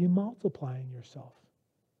 Are you multiplying yourself?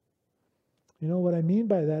 What I mean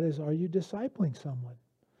by that is, are you discipling someone?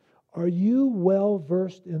 Are you well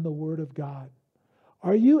versed in the Word of God?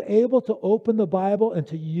 Are you able to open the Bible and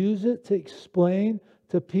to use it to explain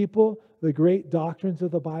to people the great doctrines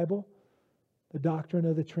of the Bible? The doctrine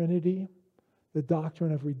of the Trinity, the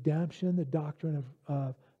doctrine of redemption, the doctrine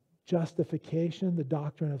of justification, the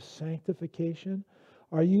doctrine of sanctification.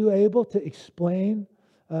 Are you able to explain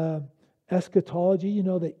eschatology,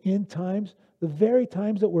 the end times, the very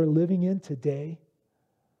times that we're living in today?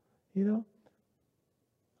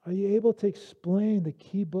 Are you able to explain the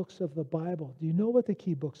key books of the Bible? Do you know what the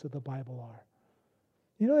key books of the Bible are?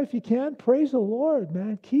 If you can, praise the Lord,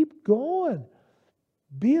 man. Keep going.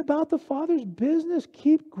 Be about the Father's business.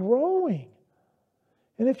 Keep growing.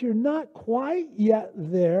 And if you're not quite yet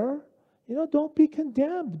there, don't be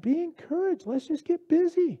condemned. Be encouraged. Let's just get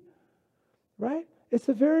busy, right? It's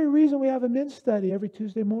the very reason we have a men's study every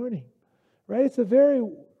Tuesday morning, right? It's the very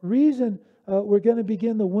reason we're going to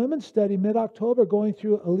begin the women's study mid-October, going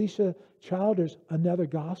through Alicia Childer's Another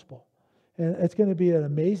Gospel. And it's going to be an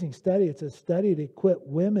amazing study. It's a study to equip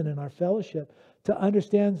women in our fellowship to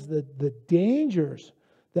understand the dangers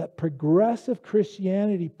that progressive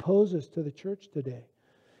Christianity poses to the church today.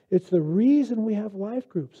 It's the reason we have life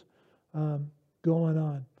groups going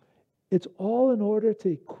on. It's all in order to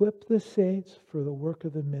equip the saints for the work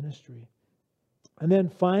of the ministry. And then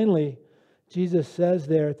finally, Jesus says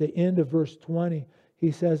there at the end of verse 20,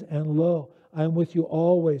 he says, "And lo, I am with you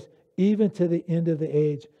always, even to the end of the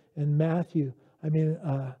age." And Matthew,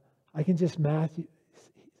 I can just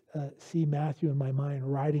see Matthew in my mind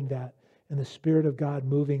writing that, and the Spirit of God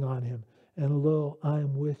moving on him. "And lo, I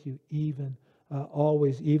am with you even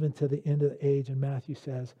always, even to the end of the age." And Matthew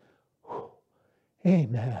says,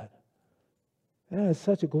 amen. That is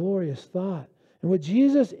such a glorious thought. And what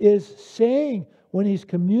Jesus is saying when he's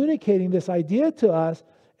communicating this idea to us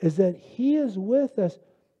is that he is with us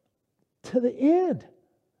to the end.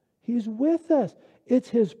 He's with us. It's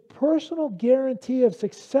his personal guarantee of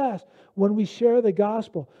success when we share the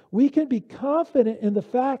gospel. We can be confident in the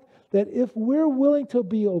fact that if we're willing to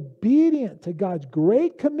be obedient to God's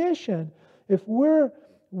great commission, if we're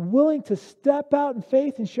willing to step out in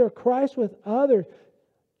faith and share Christ with others,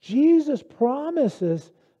 Jesus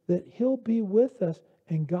promises that he'll be with us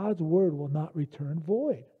and God's word will not return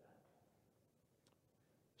void.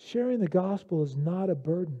 Sharing the gospel is not a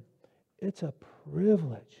burden. It's a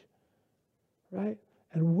privilege, right?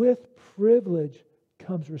 And with privilege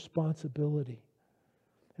comes responsibility.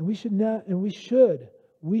 And we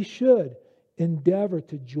should endeavor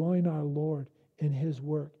to join our Lord in his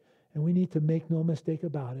work. And we need to make no mistake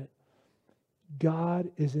about it. God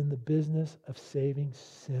is in the business of saving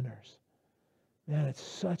sinners. Man, it's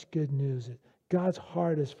such good news. God's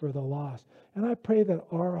heart is for the lost. And I pray that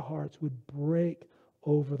our hearts would break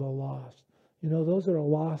over the lost. Those that are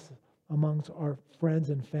lost amongst our friends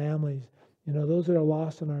and families. Those that are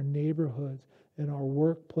lost in our neighborhoods, in our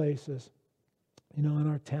workplaces, in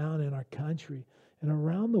our town, in our country, and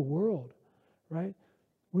around the world, right?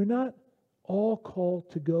 We're not all called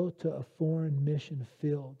to go to a foreign mission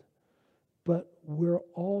field, but we're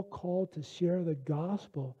all called to share the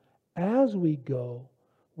gospel as we go,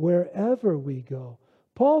 wherever we go.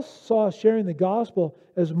 Paul saw sharing the gospel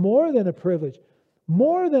as more than a privilege,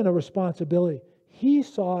 more than a responsibility. He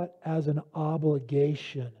saw it as an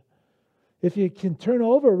obligation. If you can turn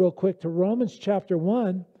over real quick to Romans chapter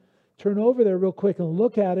 1, turn over there real quick and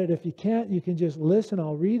look at it. If you can't, you can just listen.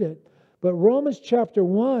 I'll read it. But Romans chapter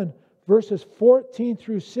 1, verses 14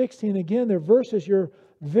 through 16, again, they're verses you're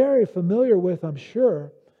very familiar with, I'm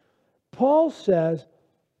sure. Paul says,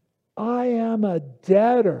 I am a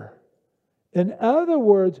debtor. In other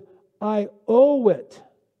words, I owe it.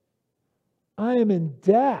 I am in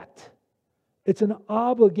debt. It's an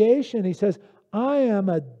obligation. He says, I am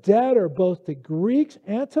a debtor both to Greeks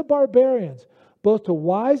and to barbarians, both to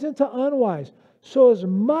wise and to unwise. So as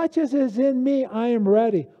much as is in me, I am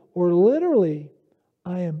ready. Or literally,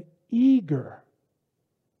 I am eager.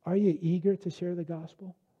 Are you eager to share the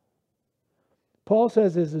gospel? Paul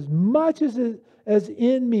says, as much as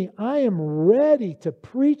in me, I am ready to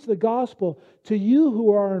preach the gospel to you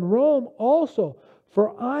who are in Rome also.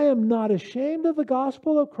 For I am not ashamed of the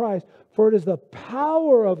gospel of Christ, for it is the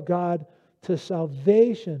power of God to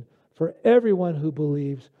salvation for everyone who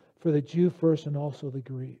believes, for the Jew first and also the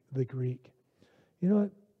Greek. You know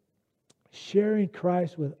what? Sharing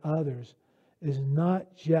Christ with others is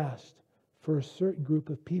not just for a certain group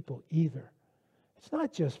of people either. It's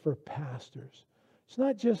not just for pastors. It's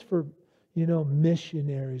not just for,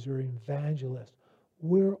 missionaries or evangelists.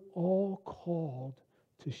 We're all called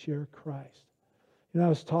to share Christ. I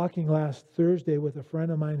was talking last Thursday with a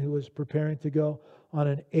friend of mine who was preparing to go on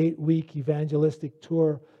an 8-week evangelistic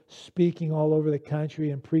tour, speaking all over the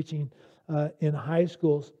country and preaching in high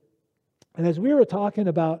schools. And as we were talking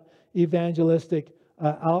about evangelistic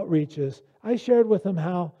outreaches, I shared with him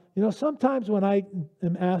how, sometimes when I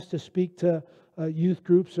am asked to speak to youth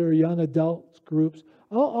groups or young adult groups,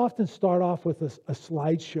 I'll often start off with a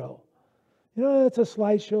slideshow. It's a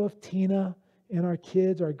slideshow of Tina and our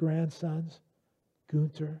kids, our grandsons,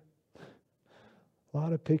 Gunther. A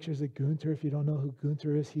lot of pictures of Gunther. If you don't know who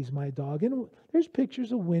Gunther is, he's my dog. And there's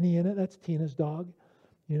pictures of Winnie in it. That's Tina's dog.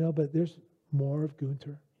 But there's more of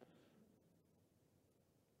Gunther.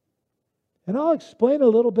 And I'll explain a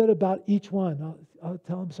little bit about each one. I'll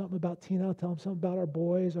tell them something about Tina. I'll tell them something about our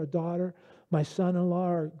boys, our daughter, my son-in-law,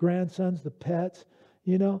 our grandsons, the pets,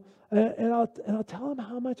 And I'll tell them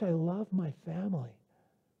how much I love my family.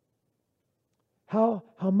 How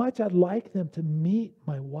much I'd like them to meet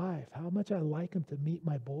my wife. How much I'd like them to meet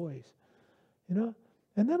my boys. And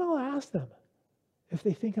then I'll ask them if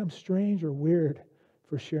they think I'm strange or weird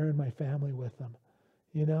for sharing my family with them.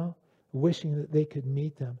 Wishing that they could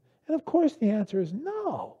meet them. And of course the answer is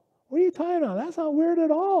no. What are you talking about? That's not weird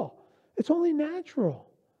at all. It's only natural.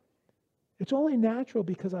 It's only natural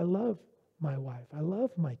because I love my wife. I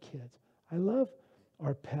love my kids. I love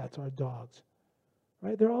our pets, our dogs.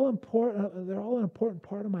 Right? They're all important. They're all an important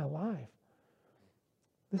part of my life.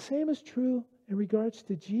 The same is true in regards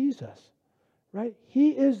to Jesus. Right? He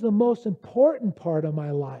is the most important part of my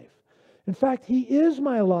life. In fact, He is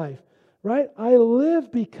my life. Right? I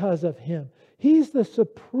live because of Him. He's the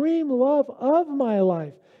supreme love of my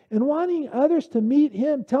life. And wanting others to meet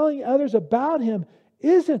Him, telling others about Him,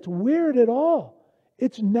 isn't weird at all.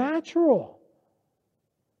 It's natural.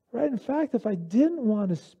 Right? In fact, if I didn't want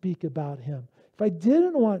to speak about Him, if I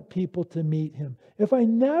didn't want people to meet Him, if I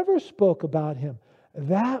never spoke about Him,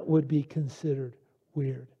 that would be considered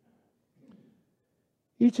weird.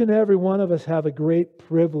 Each and every one of us have a great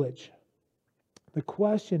privilege. The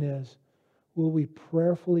question is, will we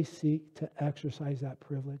prayerfully seek to exercise that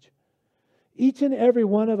privilege? Each and every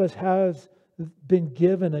one of us has been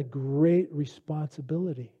given a great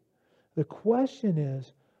responsibility. The question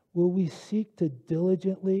is, will we seek to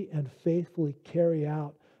diligently and faithfully carry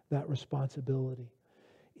out that responsibility?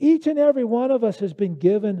 Each and every one of us has been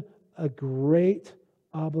given a great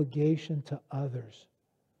obligation to others.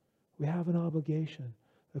 We have an obligation.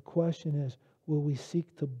 The question is, will we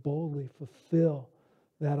seek to boldly fulfill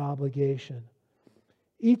that obligation?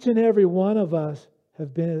 Each and every one of us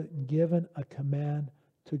have been given a command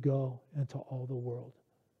to go into all the world.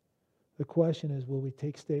 The question is, will we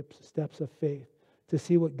take steps of faith to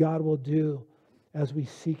see what God will do as we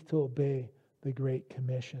seek to obey the Great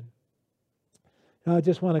Commission? Now, I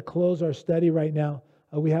just want to close our study right now.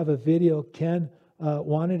 We have a video. Ken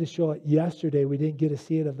wanted to show it yesterday. We didn't get to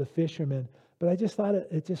see it, of the fishermen. But I just thought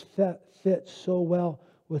it just fit so well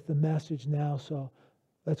with the message now. So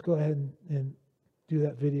let's go ahead and do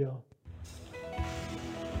that video.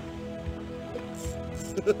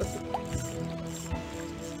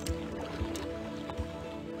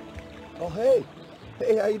 Oh, hey.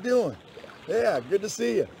 Hey, how you doing? Yeah, good to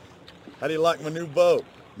see you. How do you like my new boat?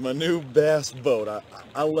 My new bass boat.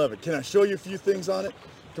 I love it. Can I show you a few things on it?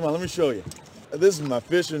 Come on, let me show you. This is my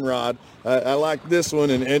fishing rod. I like this one,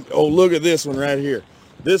 and oh, look at this one right here.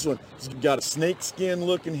 This one, it's got a snake skin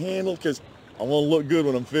looking handle because I want to look good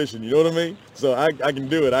when I'm fishing, you know what I mean? So I can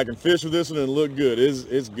do it. I can fish with this one and look good.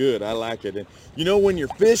 It's good. I like it. And when you're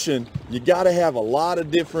fishing, you got to have a lot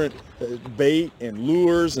of different bait and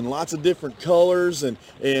lures and lots of different colors, and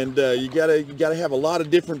you gotta have a lot of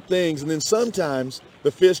different things. And then sometimes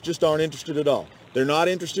the fish just aren't interested at all. They're not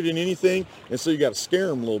interested in anything, and so you got to scare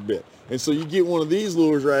them a little bit. And so you get one of these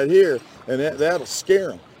lures right here, and that'll scare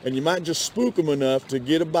them. And you might just spook them enough to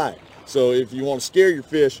get a bite. So if you want to scare your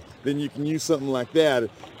fish, then you can use something like that.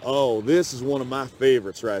 Oh, this is one of my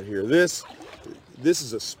favorites right here. This this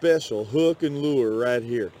is a special hook and lure right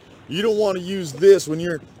here. You don't want to use this when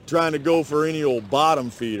you're trying to go for any old bottom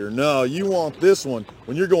feeder. No, you want this one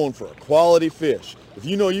when you're going for a quality fish. If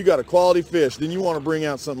you know you got a quality fish, then you want to bring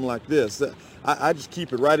out something like this. I just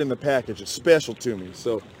keep it right in the package. It's special to me.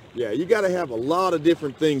 So yeah, you got to have a lot of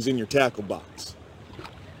different things in your tackle box.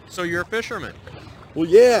 So you're a fisherman? Well,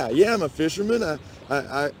 yeah, I'm a fisherman.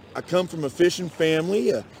 I come from a fishing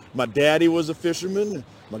family. My daddy was a fisherman.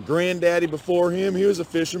 My granddaddy before him, he was a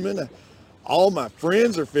fisherman. All my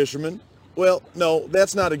friends are fishermen. Well, no,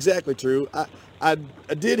 that's not exactly true. I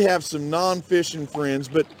did have some non-fishing friends,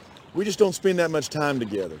 but we just don't spend that much time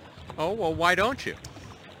together. Oh, well, why don't you?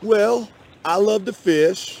 Well, I love to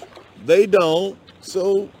fish. They don't.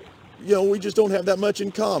 So, we just don't have that much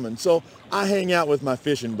in common. So I hang out with my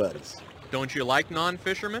fishing buddies. Don't you like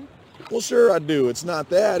non-fishermen? Well, sure I do. It's not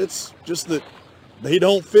that. It's just that they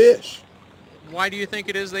don't fish. Why do you think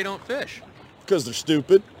it is they don't fish? Because they're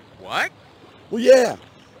stupid. What? Well, yeah.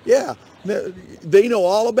 They know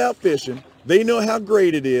all about fishing. They know how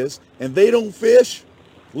great it is, and they don't fish.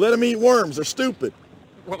 Let them eat worms. They're stupid.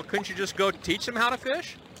 Well, couldn't you just go teach them how to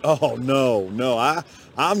fish? Oh, no.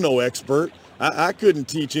 I'm no expert. I couldn't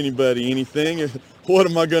teach anybody anything. What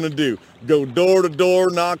am I going to do? Go door to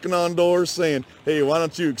door, knocking on doors saying, hey, why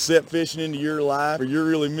don't you accept fishing into your life, or you're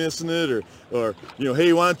really missing it, or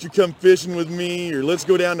hey, why don't you come fishing with me, or let's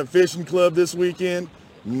go down to fishing club this weekend?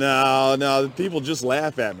 No, people just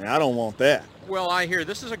laugh at me. I don't want that. Well, I hear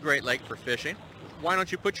this is a great lake for fishing. Why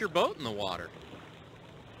don't you put your boat in the water?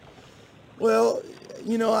 Well,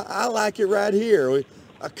 I like it right here.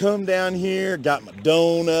 I come down here, got my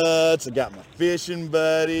donuts, I got my fishing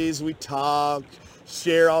buddies, we talk,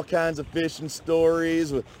 share all kinds of fishing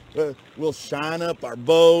stories. We'll shine up our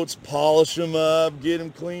boats, polish them up, get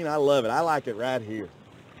them clean. I love it. I like it right here.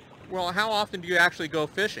 Well, how often do you actually go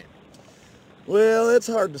fishing? Well, it's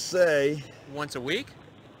hard to say. Once a week?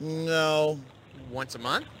 No. Once a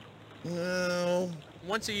month? No.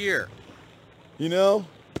 Once a year? To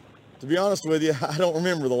be honest with you, I don't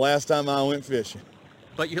remember the last time I went fishing.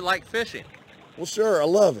 But you like fishing? Well, sure, I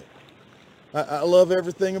love it. I love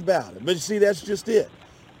everything about it. But you see, that's just it.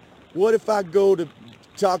 What if I go to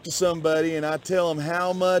talk to somebody and I tell them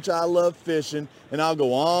how much I love fishing, and I'll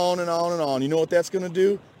go on and on and on? You know what that's going to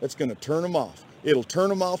do? That's going to turn them off. It'll turn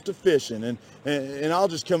them off to fishing, and I'll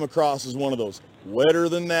just come across as one of those wetter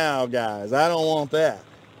than thou guys. I don't want that.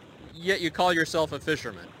 Yet you call yourself a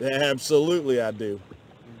fisherman. Absolutely I do.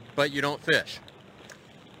 But you don't fish.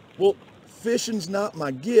 Well, fishing's not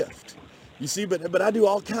my gift. You see, but I do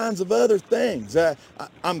all kinds of other things.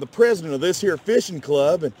 I'm the president of this here fishing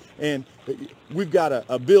club, and we've got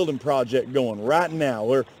a building project going right now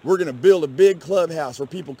where we're going to build a big clubhouse where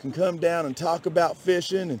people can come down and talk about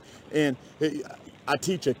fishing, and I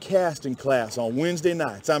teach a casting class on Wednesday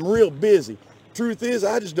nights. I'm real busy. Truth is,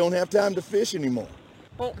 I just don't have time to fish anymore.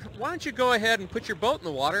 Well, why don't you go ahead and put your boat in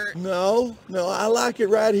the water? No, I like it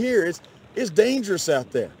right here. It's dangerous out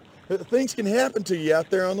there. Things can happen to you out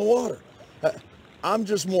there on the water. I'm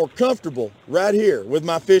just more comfortable right here with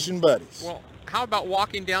my fishing buddies. Well, how about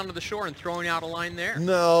walking down to the shore and throwing out a line there?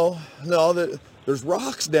 No, there's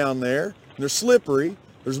rocks down there, and they're slippery.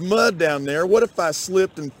 There's mud down there. What if I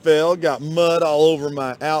slipped and fell, got mud all over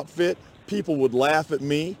my outfit? People would laugh at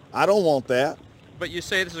me. I don't want that. But you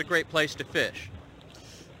say this is a great place to fish.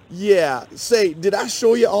 Yeah, say, did I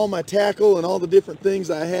show you all my tackle and all the different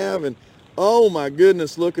things I have? And oh my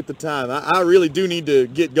goodness, look at the time. I really do need to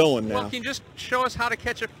get going now. Well, can you just show us how to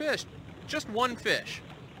catch a fish? Just one fish.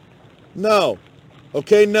 No.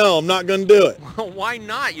 Okay, no, I'm not going to do it. Well, why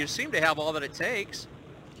not? You seem to have all that it takes.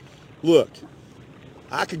 Look,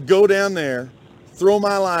 I could go down there, throw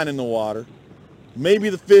my line in the water. Maybe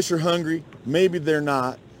the fish are hungry, maybe they're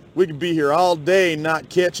not. We could be here all day and not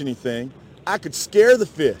catch anything. I could scare the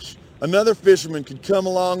fish. Another fisherman could come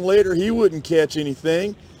along later, he wouldn't catch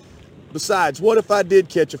anything. Besides, what if I did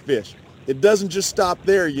catch a fish? It doesn't just stop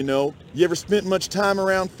there, You ever spent much time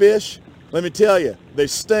around fish? Let me tell you, they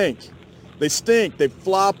stink. They stink. They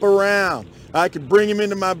flop around. I could bring him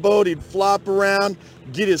into my boat. He'd flop around,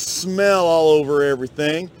 get his smell all over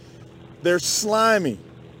everything. They're slimy.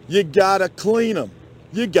 You gotta clean them.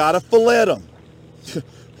 You gotta fillet them.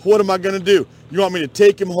 What am I gonna do? You want me to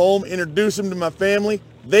take him home, introduce him to my family?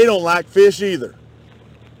 They don't like fish either.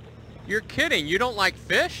 You're kidding. You don't like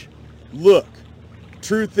fish? Look,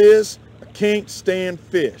 truth is, I can't stand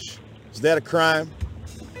fish. Is that a crime?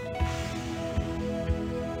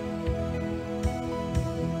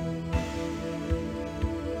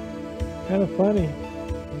 Kind of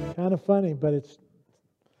funny, but it's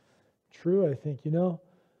true, I think.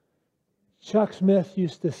 Chuck Smith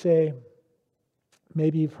used to say,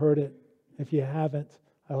 maybe you've heard it. If you haven't,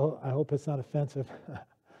 I hope it's not offensive.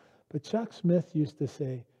 But Chuck Smith used to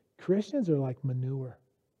say, Christians are like manure.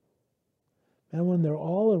 And when they're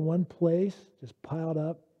all in one place, just piled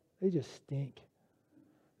up, they just stink.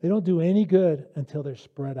 They don't do any good until they're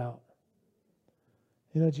spread out.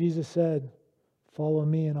 You know, Jesus said, follow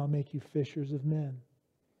me and I'll make you fishers of men.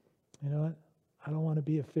 You know what? I don't want to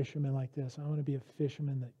be a fisherman like this. I want to be a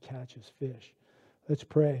fisherman that catches fish. Let's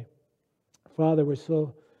pray. Father, we're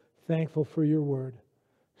so thankful for your word.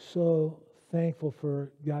 So thankful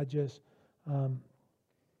for, God, just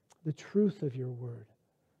the truth of your word.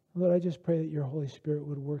 Lord, I just pray that your Holy Spirit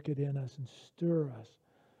would work it in us and stir us.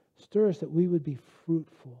 Stir us that we would be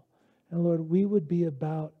fruitful. And Lord, we would be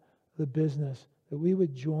about the business, that we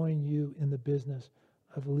would join you in the business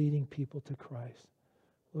of leading people to Christ.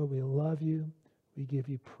 Lord, we love you. We give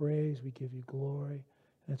you praise. We give you glory.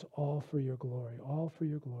 And it's all for your glory. All for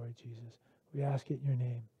your glory, Jesus. We ask it in your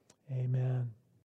name. Amen.